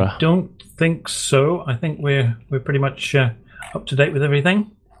 I don't think so. I think we're pretty much up to date with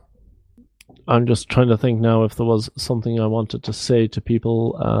everything. I'm just trying to think now if there was something I wanted to say to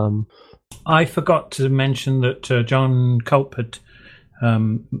people. I forgot to mention that John Culp had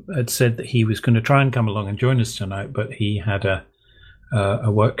said that he was going to try and come along and join us tonight, but he had a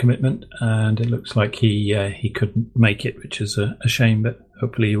work commitment, and it looks like he couldn't make it, which is a shame. But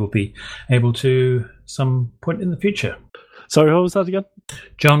hopefully, he will be able to some point in the future. Sorry, what was that again?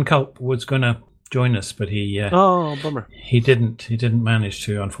 John Culp was going to join us, but he bummer. He didn't manage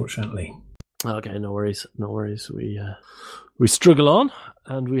to, unfortunately. Okay, no worries. We struggle on,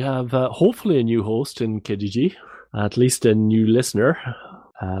 and we have hopefully a new host in KDG, at least a new listener.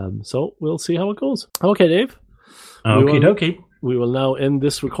 So we'll see how it goes. Okay, Dave. Okie dokie. We will now end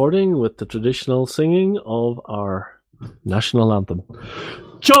this recording with the traditional singing of our national anthem.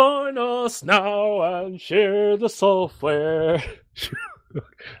 Join us now and share the software.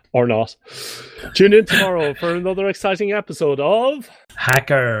 Or not. Tune in tomorrow for another exciting episode of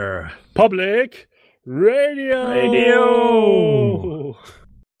Hacker Public Radio.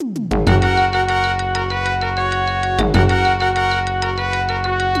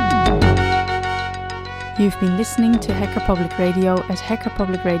 You've been listening to Hacker Public Radio at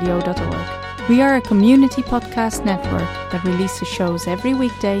hackerpublicradio.org. We are a community podcast network that releases shows every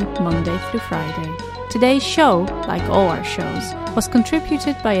weekday, Monday through Friday. Today's show, like all our shows, was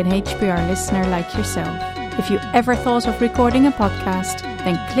contributed by an HPR listener like yourself. If you ever thought of recording a podcast,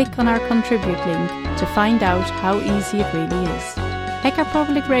 then click on our contribute link to find out how easy it really is. Hacker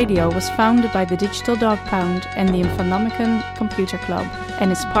Public Radio was founded by the Digital Dog Pound and the Infonomicon Computer Club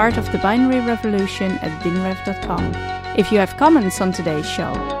and is part of the binary revolution at binrev.com. If you have comments on today's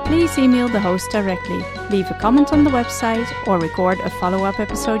show, please email the host directly, leave a comment on the website, or record a follow-up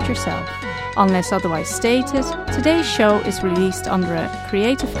episode yourself. Unless otherwise stated, today's show is released under a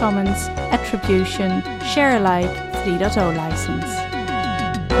Creative Commons Attribution Share Alike 3.0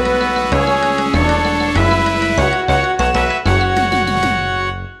 license.